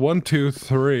 Apparently there's 1, 2,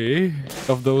 3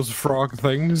 of those frog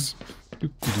things.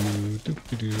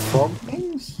 Frog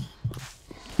things?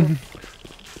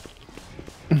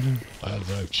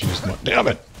 I've chosen one. Damn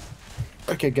it!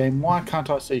 Okay, game, why can't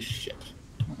I see shit?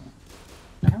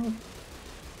 How-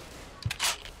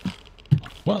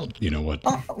 Well, you know what?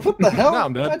 Oh, what the hell? Now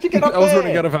I'm dead. How'd you get up I was there?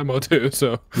 running out of ammo too,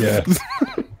 so... Yeah.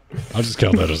 I'll just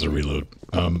count that as a reload.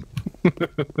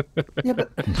 Yeah, but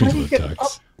how do you Reload get tax.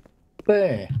 up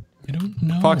there? I don't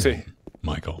know. Foxy.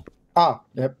 Michael. Ah,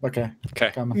 yep, okay. Okay.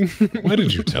 Coming. Why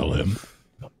did you tell him?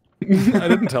 I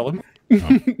didn't tell him.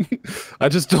 Oh. I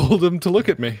just told him to look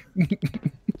at me.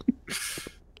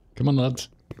 Come on, lads.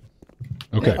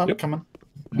 Okay. Yeah, I'm coming.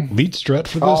 Lead strat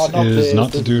for this Oh, not is this.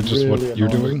 not to This do is just what really you're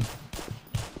annoying. doing.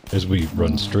 As we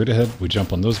run straight ahead, we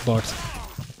jump on those blocks.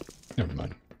 Never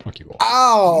mind. Fuck you all.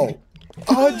 Ow!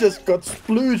 I just got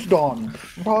splooged on.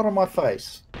 Right on my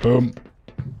face. Boom.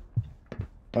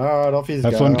 Alright, off you go.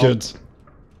 Have fun, kids.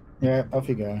 Yeah, off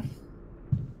you go.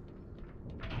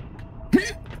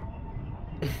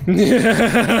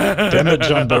 Damn it,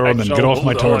 John Barrowman. Get off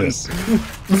my Hold on. TARDIS.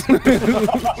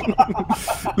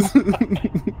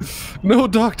 No,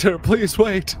 doctor, please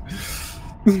wait.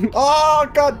 Oh,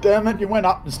 god damn it, you went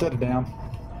up instead of down.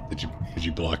 Did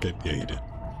you block it? Yeah, you did.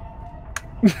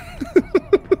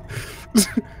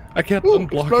 I can't Ooh,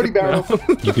 unblock explodey it barrel. now.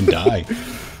 You can die.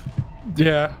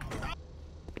 Yeah.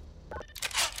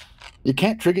 You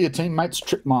can't trigger your teammates'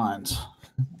 trip mines.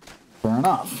 Fair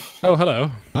enough. Oh, hello.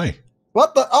 Hi.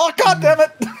 What the? Oh, god damn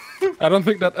it! I don't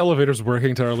think that elevator's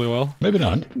working terribly well. Maybe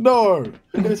not. No,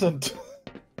 it isn't.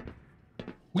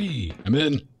 Wee. I'm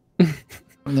in.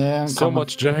 Yeah, I'm So coming.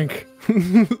 much jank.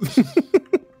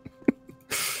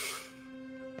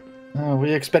 Were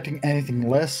you expecting anything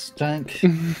less, Jank?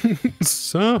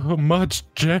 So much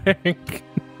jank.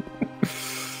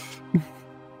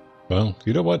 Well,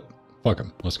 you know what? Fuck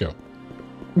him. Let's go.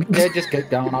 Yeah, just keep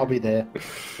going. I'll be there in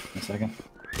a second.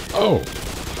 Oh.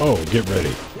 Oh, get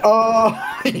ready. Oh,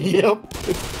 yep.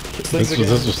 This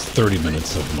was 30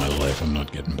 minutes of my life I'm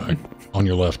not getting back. On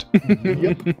your left.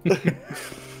 Yep.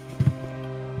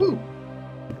 Ooh.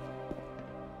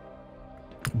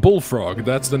 Bullfrog,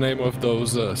 that's the name of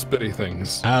those spitty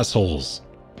things. Assholes.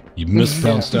 You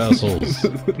mispronounced assholes.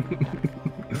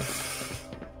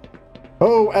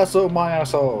 Oh, asshole, my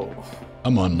asshole.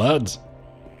 Come on, lads.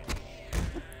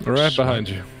 Right behind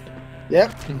you.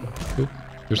 Yep. Oop,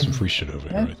 there's some free shit over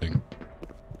here, I think.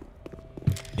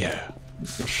 Yeah.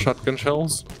 Shotgun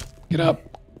shells. Get up.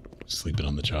 Sleeping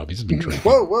on the job. He's been drinking.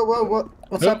 Whoa, whoa, whoa, what?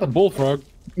 What's Yep, happened? Bullfrog.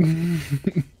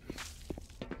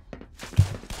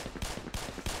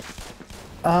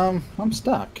 I'm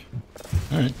stuck.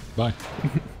 Alright, bye.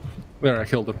 There, I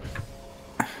killed him.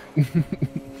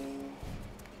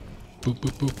 Boop,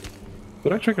 boop, boop.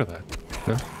 Did I trigger that?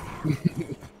 No.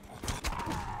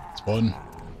 It's one.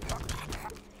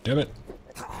 Damn it.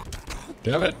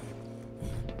 Damn it.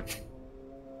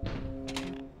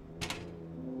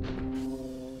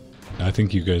 I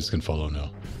think you guys can follow now.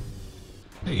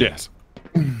 Hey, Yes.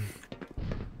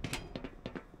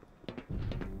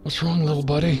 what's wrong, little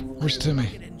buddy? Where's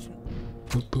Timmy?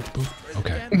 Boop, boop, boop.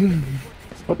 Okay.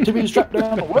 What, Timmy's strapped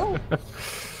down the well?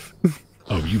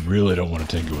 Oh, you really don't want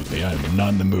to tinker with me. I'm not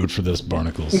in the mood for this,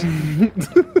 barnacles.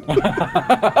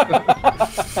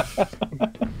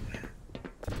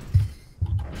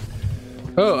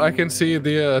 Oh, I can see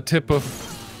the tip of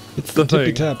It's the tippy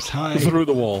thing taps. Hi. through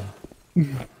the wall.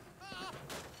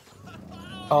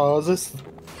 Oh, is this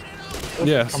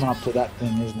Yes. coming up to that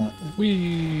thing, isn't it?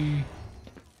 Wee.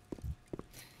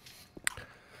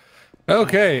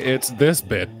 Okay, it's this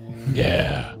bit.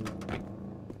 Yeah.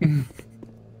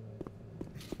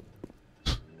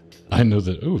 I know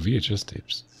that. Oh, VHS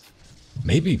tapes.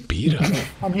 Maybe Beta.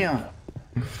 I'm here.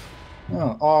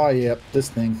 Oh, yep, this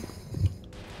thing.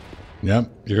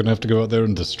 Yep, you're gonna have to go out there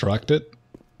and distract it.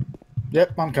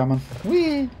 Yep, I'm coming.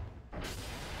 Whee!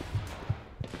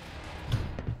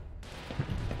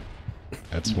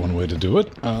 That's one way to do it.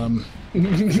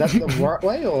 Is that the right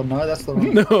way or no? That's the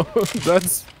wrong. No,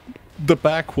 that's the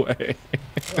back way.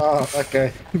 Oh,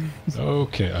 okay.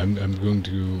 Okay, I'm going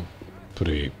to put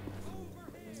a...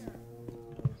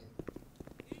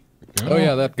 Oh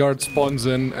yeah, that guard spawns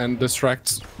in and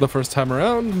distracts the first time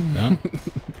around. Yeah.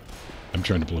 I'm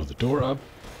trying to blow the door up.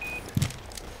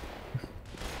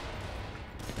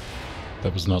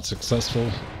 That was not successful.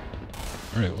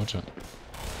 Alright, watch out.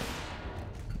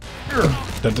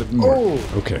 That didn't work. Oh.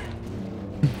 Okay.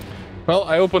 Well,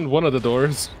 I opened one of the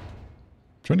doors.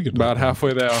 Trying to get About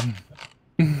halfway down.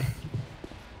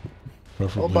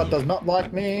 Oh, but does not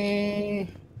like me.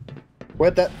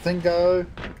 Where'd that thing go?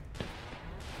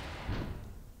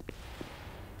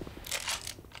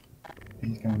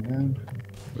 He's going down.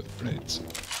 With grenades.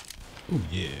 Oh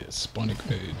yeah, spawning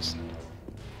grenades.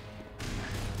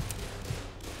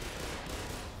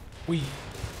 Wee.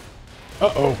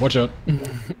 Uh-oh, watch out.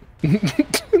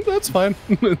 That's fine.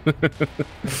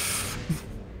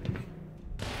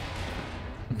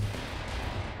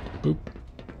 Boop.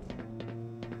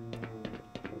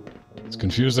 Let's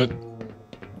confuse it.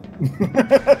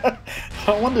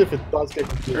 I wonder if it does get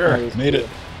confused. Made it.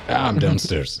 Ah, I'm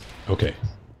downstairs. Okay.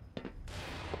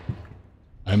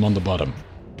 I'm on the bottom.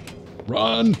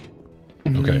 Run!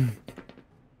 Okay.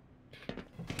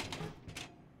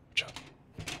 Watch out.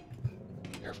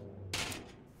 Careful.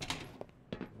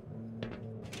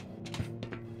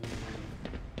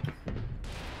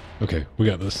 Okay, we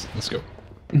got this. Let's go.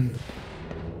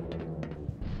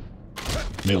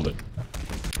 Nailed it.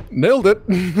 Nailed it.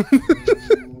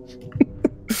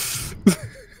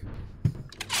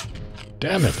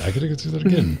 Damn it, I gotta go through that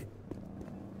again.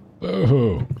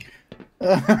 Oh.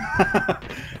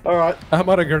 Alright. I'm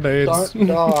out of grenades. Don't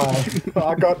die.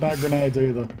 I got no grenades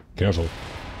either. Careful.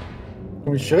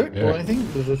 Can we shoot Yeah. or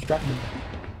anything? There's a distract me.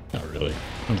 Not really.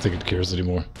 I don't think it cares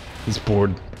anymore. It's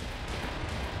bored.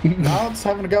 No, it's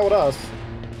having a go at us.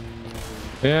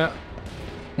 Yeah.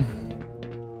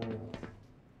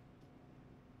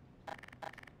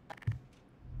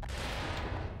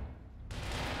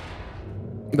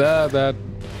 That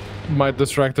might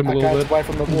distract him a Okay, little it's bit. away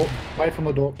from the wall. Away from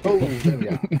the door. Oh, there we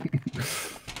go.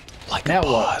 Like Now a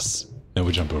what? boss. Now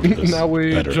we jump over this. Now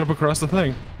we Better jump across the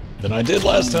thing. than I did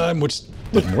last time, which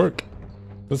didn't work.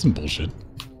 That's some bullshit.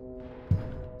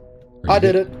 I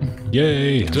did it.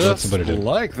 Yay! I'm glad Just somebody did.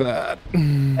 like that.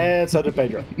 And so did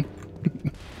Pedro.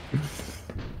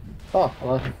 Oh,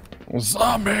 hello.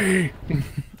 Zombie!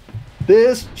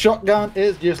 This shotgun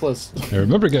is useless. Now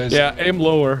remember, guys, Yeah, aim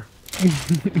lower.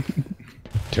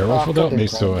 tear off Oh, without goddamn me,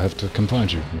 crap. so I have to come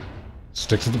find you.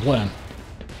 Stick to the plan.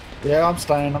 Yeah, I'm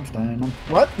staying.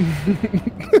 What?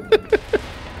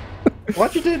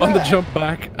 Why'd you do that? On the jump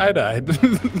back, I died.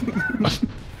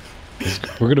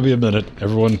 We're gonna be a minute.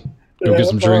 Everyone, go Yeah, get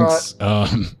some that's drinks.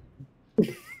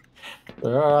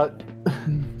 Alright.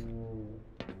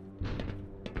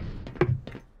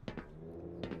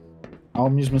 I'll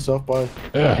amuse myself by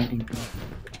Yeah, painting.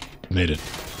 made it.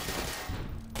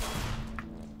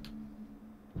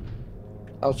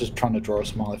 I was just trying to draw a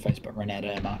smiley face, but ran out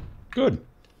of ammo. Good.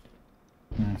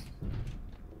 Yeah.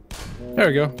 There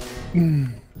we go.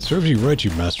 Serves you right,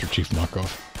 you Master Chief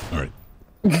knockoff. All right.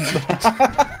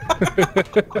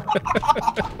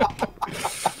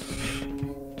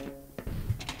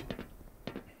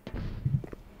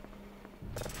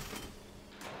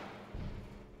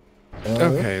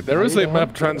 Okay, there is a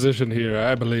map transition here,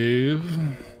 I believe.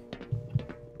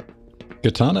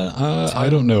 Katana? I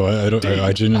don't know. I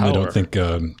genuinely Power. don't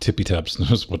think Tippy Taps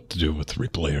knows what to do with 3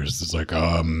 players. It's like,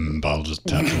 I'll just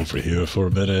tap over here for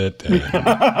a minute. And...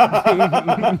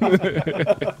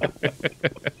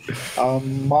 I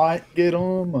might get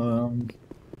on.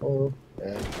 Oh,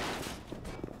 yeah.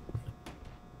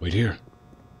 Wait here.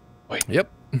 Wait.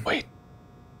 Yep. Wait.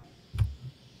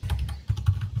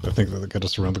 I think that got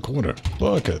us around the corner.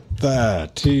 Look at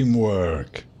that.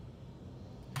 Teamwork.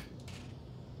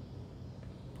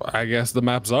 I guess the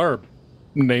maps are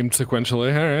named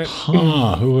sequentially, alright.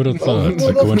 Huh, who would have thought? Well, that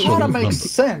Sequential kind of makes number.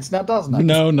 sense now, doesn't it?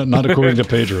 No, not according to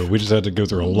Pedro. We just had to go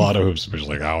through a lot of hoops. We're just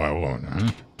like, I won't,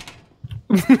 huh?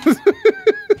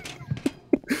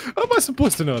 How am I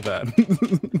supposed to know that?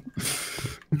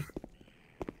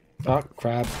 Oh,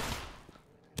 crap.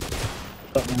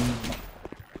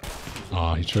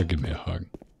 Aw, he tried to give me a hug.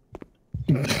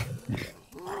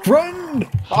 Friend!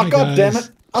 Hi, Oh, god damn guys.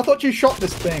 it. I thought you shot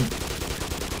this thing.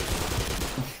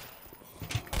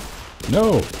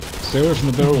 No! Stay away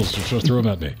from the barrels. You're supposed to throw them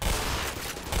at me.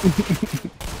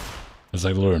 As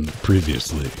I learned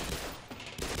previously.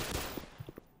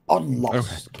 I'm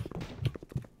lost.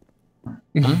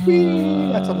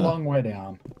 Okay. That's a long way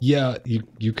down. Yeah,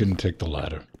 you can take the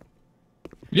ladder.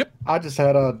 Yep. I just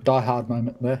had a die-hard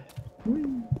moment there.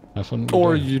 Have fun with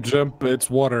Or that. you jump, it's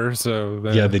water, so...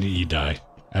 Yeah, then you die.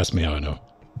 Ask me how I know.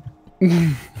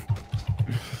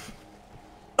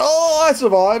 Oh, I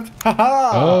survived!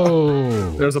 Haha!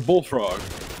 Oh! There's a bullfrog.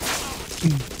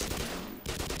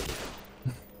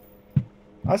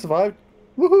 I survived.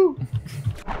 Woohoo!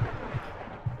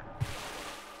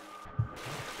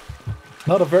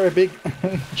 Not a very big...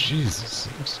 Jesus,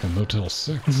 looks like a Motel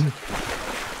 6.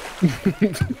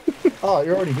 Oh,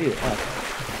 you're already here.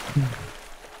 Oh.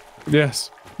 Yes.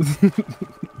 Ride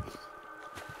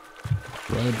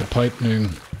the piping.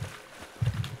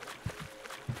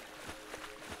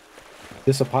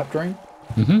 This a pipe dream?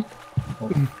 Mm-hmm.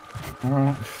 Oh.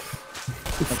 Alright.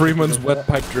 Freeman's wet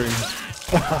pipe dream.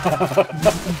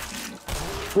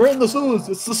 We're in the sewers!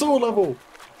 It's the sewer level!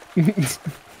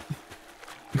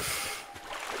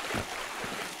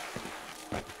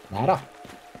 Nada.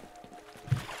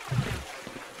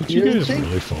 But you You're guys cheap.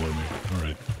 really follow me.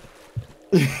 Alright.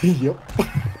 Yep.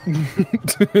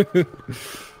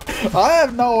 I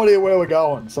have no idea where we're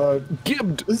going, so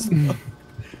Gibbed! this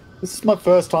is my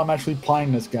first time actually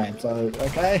playing this game, so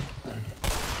okay.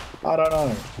 I don't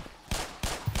know.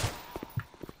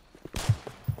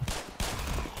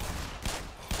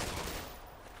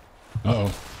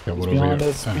 Uh-oh. Got one over Behind here.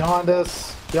 us, Ah. behind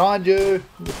us, behind you,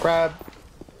 the crab.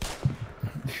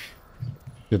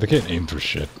 Yeah, they can't aim for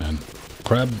shit, man.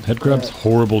 Head crab's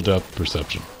horrible depth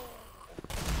perception.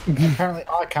 Apparently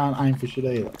I can't aim for shit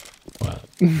either. Wow.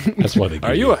 That's why they give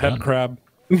Are you a head gun. crab?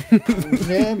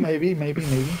 Yeah, maybe.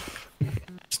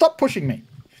 Stop pushing me.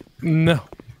 No.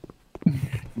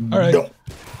 Alright. No.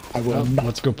 I will Well, not.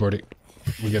 let's go party.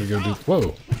 We gotta go do...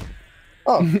 Whoa.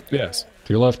 Oh, Yes.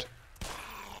 To your left.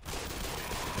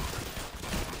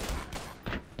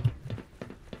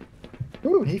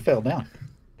 ooh, he fell down.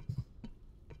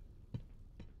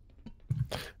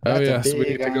 Oh That's a yes, we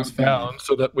big need to go ass fan. down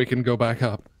so that we can go back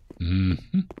up.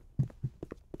 Mm-hmm.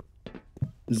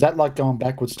 Is that like going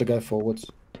backwards to go forwards?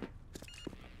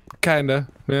 Kinda,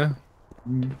 yeah.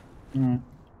 Alright.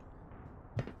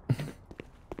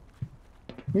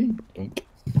 Whee, doink.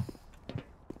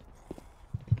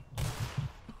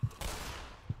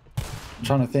 I'm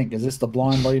trying to think, is this the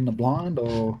blind leading the blind,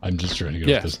 or... I'm just trying to get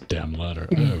Yes. up this damn ladder.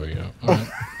 There we go. Alright.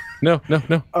 No,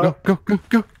 go.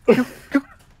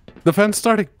 The fan's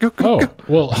starting. Go. Oh,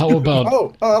 well, how about...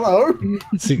 Oh, hello!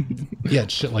 See, yeah,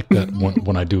 shit like that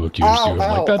when I do accuse Ow, you. I'm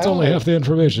like, ow, that's only ow. half the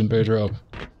information, Pedro.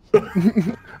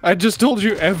 I just told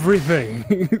you everything.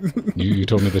 You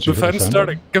told me that you The heard fan's a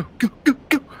starting. Go.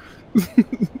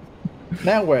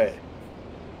 Now where?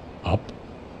 Up.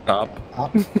 Up.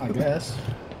 Up, I guess.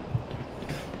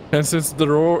 And since the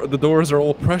doors are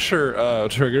all pressure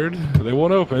triggered, they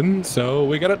won't open. So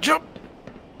we gotta jump.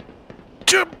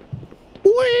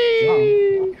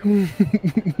 Whee!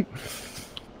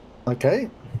 Okay.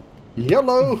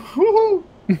 Yellow! Woohoo!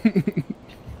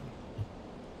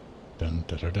 Dun,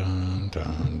 dun, dun, dun,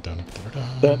 dun, dun, dun,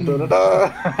 Dun, dun, dun,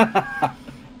 dun.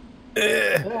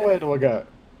 Now where do I go?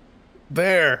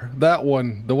 There, that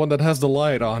one, the one that has the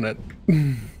light on it.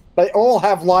 They all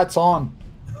have lights on.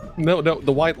 No,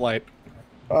 the white light.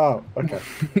 Oh, okay.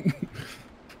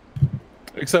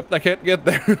 Except I can't get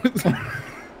there.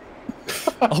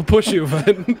 I'll push you,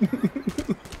 Van.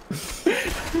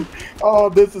 Oh,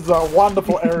 this is a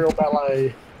wonderful aerial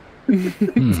ballet.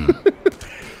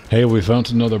 Hey, we found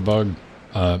another bug.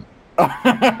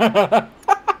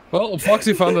 Well,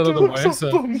 Foxy found another way, So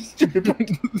so fucking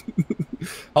stupid.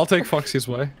 I'll take Foxy's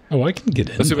way. Oh, I can get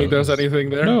in. Assuming there's those. anything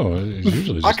there. No, it's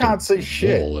usually just I can't a see wall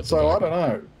shit, at the so I back. don't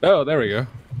know. Oh, there we go.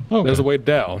 Okay. There's a way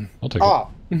down. I'll take Oh.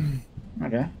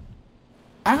 Okay.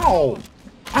 Ow!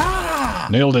 Ah!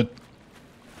 it. Nailed it.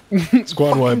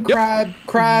 Squad wipe. Crab.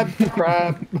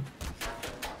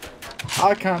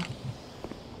 I can't.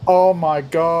 Oh my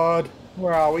god.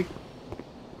 Where are we?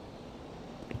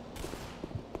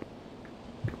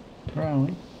 Where are we?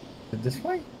 Is it this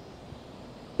way?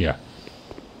 Yeah.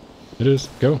 It is.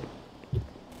 Go.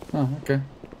 Oh, okay.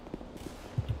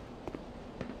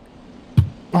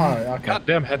 Oh, okay.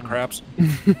 Goddamn head crabs.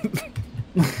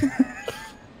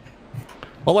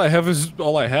 all I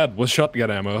had was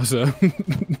shotgun ammo, so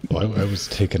Well, I was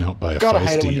taken out by a Gotta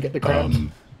hate it when you feisty get the crabs.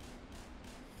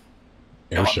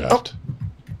 air shaft.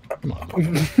 Come on.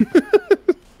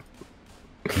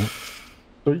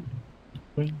 Doing,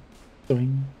 doing,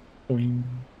 doing, doing,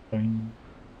 doing.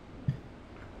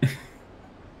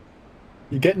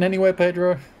 You getting anywhere,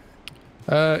 Pedro?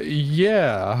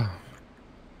 yeah.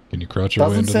 Can you crouch your way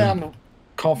Doesn't into there? sound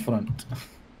confident.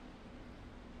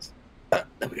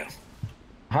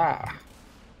 Ha.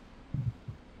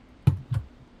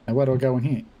 Now where do I go in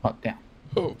here? Oh, down.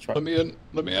 Oh, right. let me in.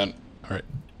 Let me in. All right.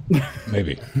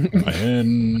 Maybe. Am I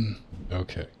in?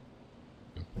 Okay.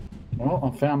 Well,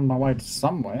 I found my way to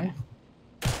somewhere.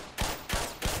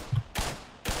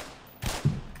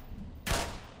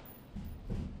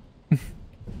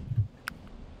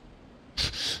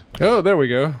 Oh, there we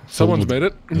go. Someone's made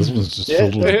it. This one's just Yeah,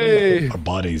 filled with hey. our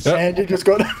bodies. Yep. And you just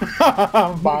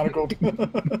got barnacled.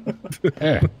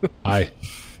 Hey, hi.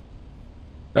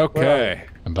 Okay.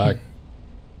 I'm back.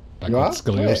 Back You with are?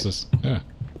 scoliosis. Yeah.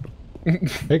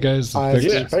 Hey guys. I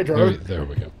thanks- see Pedro. there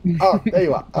we go. Oh, there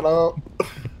you are. Hello.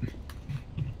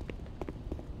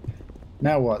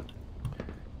 Now what?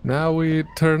 Now we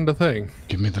turn the thing.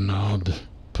 Give me the knob.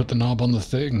 Put the knob on the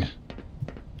thing.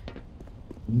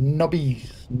 Nobby.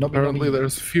 Apparently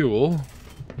there's fuel.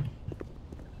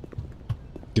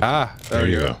 Ah, there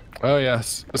you go. Oh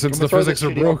yes, since Can we the throw physics this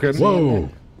are shitty off broken.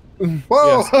 the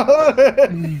Whoa!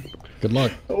 Whoa! Good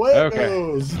luck. Away it Okay.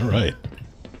 goes. All right.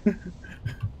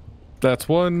 That's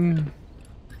one.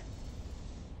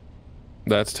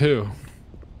 That's two.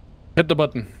 Hit the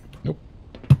button. Nope.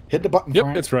 Hit the button, Yep,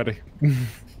 Frank. it's ready.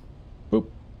 Boop.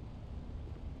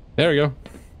 There we go.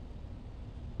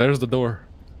 There's the door.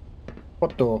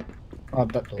 What door? Oh,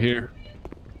 that door. Here.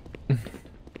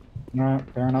 Alright,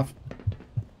 fair enough.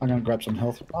 I'm gonna grab some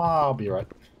health. Oh, I'll be right.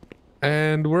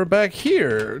 And we're back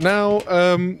here. Now,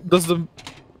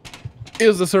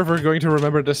 is the server going to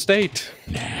remember the state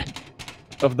Nah.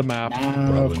 of the map?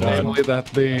 Probably not. Namely that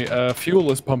the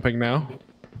fuel is pumping now.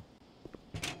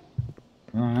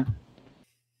 Alright.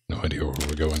 No idea where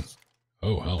we're going.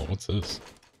 Oh hell, what's this?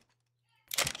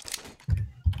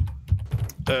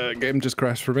 Game just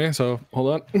crashed for me, so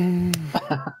hold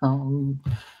on.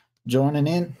 Joining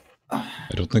in. I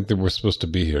don't think that we're supposed to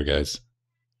be here, guys.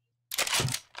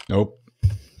 Nope.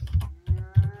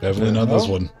 Definitely not this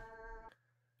No? one.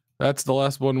 That's the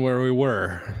last one where we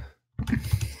were.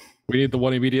 We need the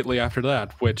one immediately after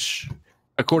that, which,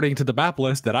 according to the map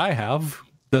list that I have,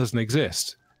 doesn't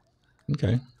exist.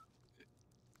 Okay.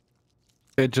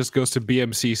 It just goes to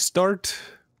BMC start,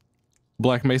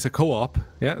 Black Mesa co-op.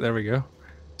 Yeah, there we go.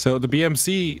 So the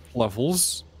BMC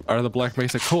levels are the Black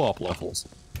Mesa co-op levels.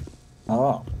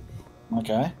 Oh.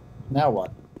 Okay. Now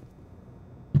what?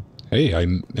 Hey,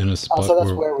 I'm in a spot Oh, so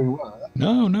that's where we were.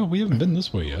 No, we haven't been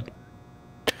this way yet.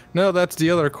 No, that's the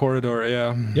other corridor,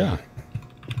 yeah. Yeah.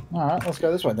 Alright, let's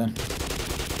go this way then.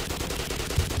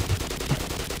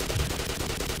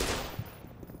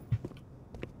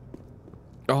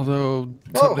 Although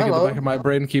Oh, something in the hello. back of my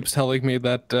brain keeps telling me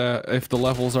that if the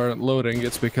levels aren't loading,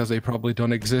 it's because they probably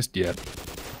don't exist yet.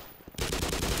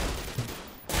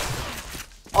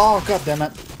 Oh, god damn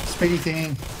it. Speedy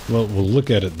thing. Well, we'll look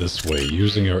at it this way.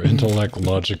 Using our intellect,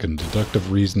 logic, and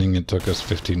deductive reasoning, it took us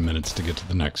 15 minutes to get to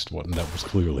the next one. That was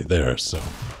clearly there, so...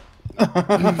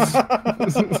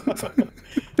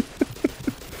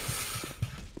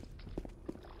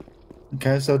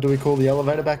 Okay, so do we call the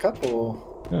elevator back up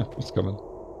or? Yeah, it's coming.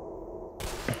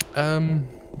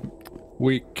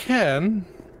 We can,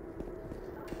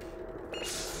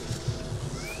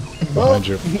 Behind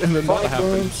you. and then that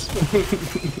happens.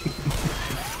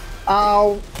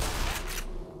 Ow!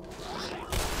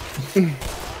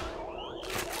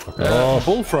 Fuck off.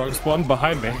 Bullfrog spawned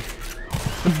behind me.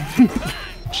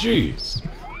 Jeez.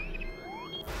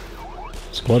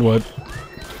 Squad wipe.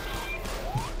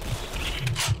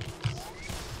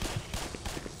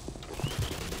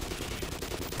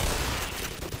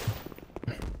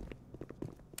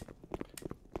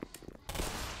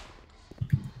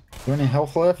 Is there any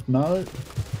health left? No. Oh,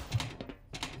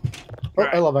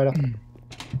 Right. elevator.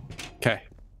 Okay.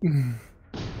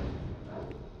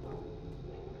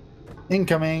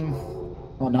 Incoming.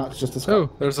 Oh no, it's just a skull. Oh,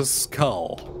 there's a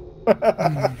skull.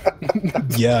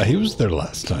 Yeah, he was there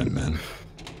last time, man.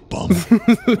 Bum.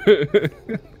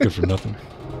 Good for nothing.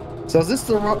 So is this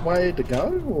the right way to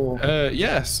go? Or?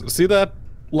 Yes. See that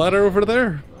ladder over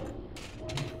there?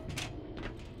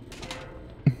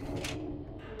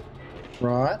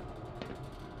 Right.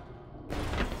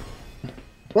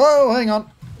 Whoa, hang on.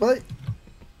 Wait.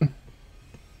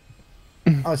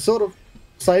 I sort of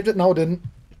saved it. No, I didn't.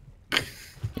 All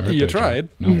right, You Pedro. tried.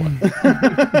 Now what?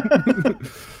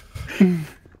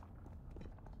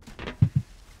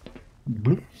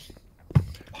 Bloop.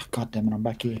 Oh, God damn it, I'm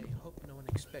back here. Hope no one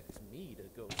expects me to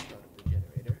go start the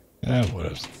generator. Yeah,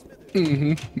 whatever.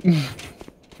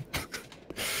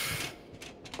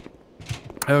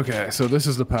 Okay, so this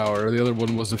is the power. The other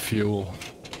one was the fuel.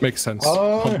 Makes sense. I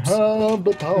Pumps. have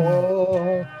the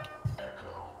power.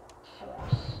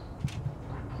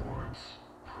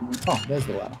 Oh, there's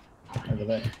the ladder. Over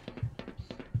there.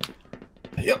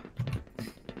 Yep.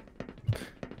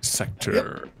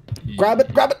 Sector. Grab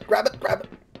it, grab it, grab it, grab it.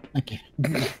 Thank you.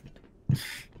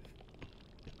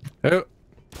 Oh.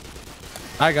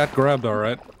 I got grabbed,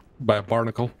 alright, by a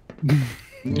barnacle.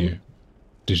 Yeah.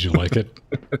 Did you like it?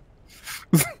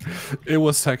 It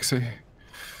was sexy.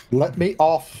 Let me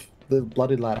off the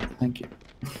bloody ladder. Thank you.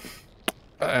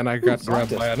 And I got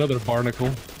grabbed by another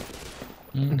barnacle.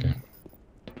 Okay.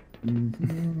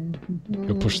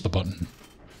 Go push the button.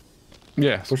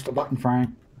 Yes. Push the button, Frank.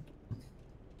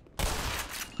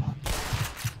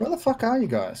 Where the fuck are you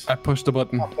guys? I pushed the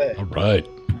button. Up there. All right.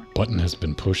 Button has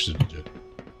been pushed.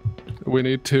 We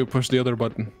need to push the other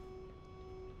button.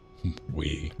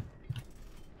 We.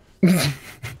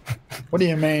 What do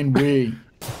you mean, we?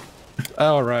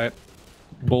 Alright.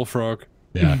 Bullfrog.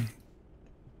 Yeah.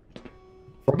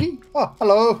 Froggy? Oh,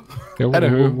 hello. Yeah,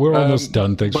 Anywho, we're almost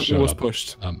done. Thanks for Button showing was up.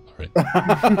 pushed. All right.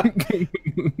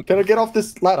 Can I get off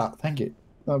this ladder? Thank you.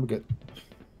 That'll be good.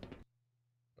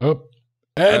 Oh,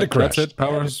 and it crashed. That's it.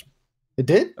 Powers. It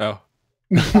did? Oh.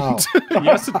 Oh.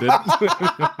 Yes, it did.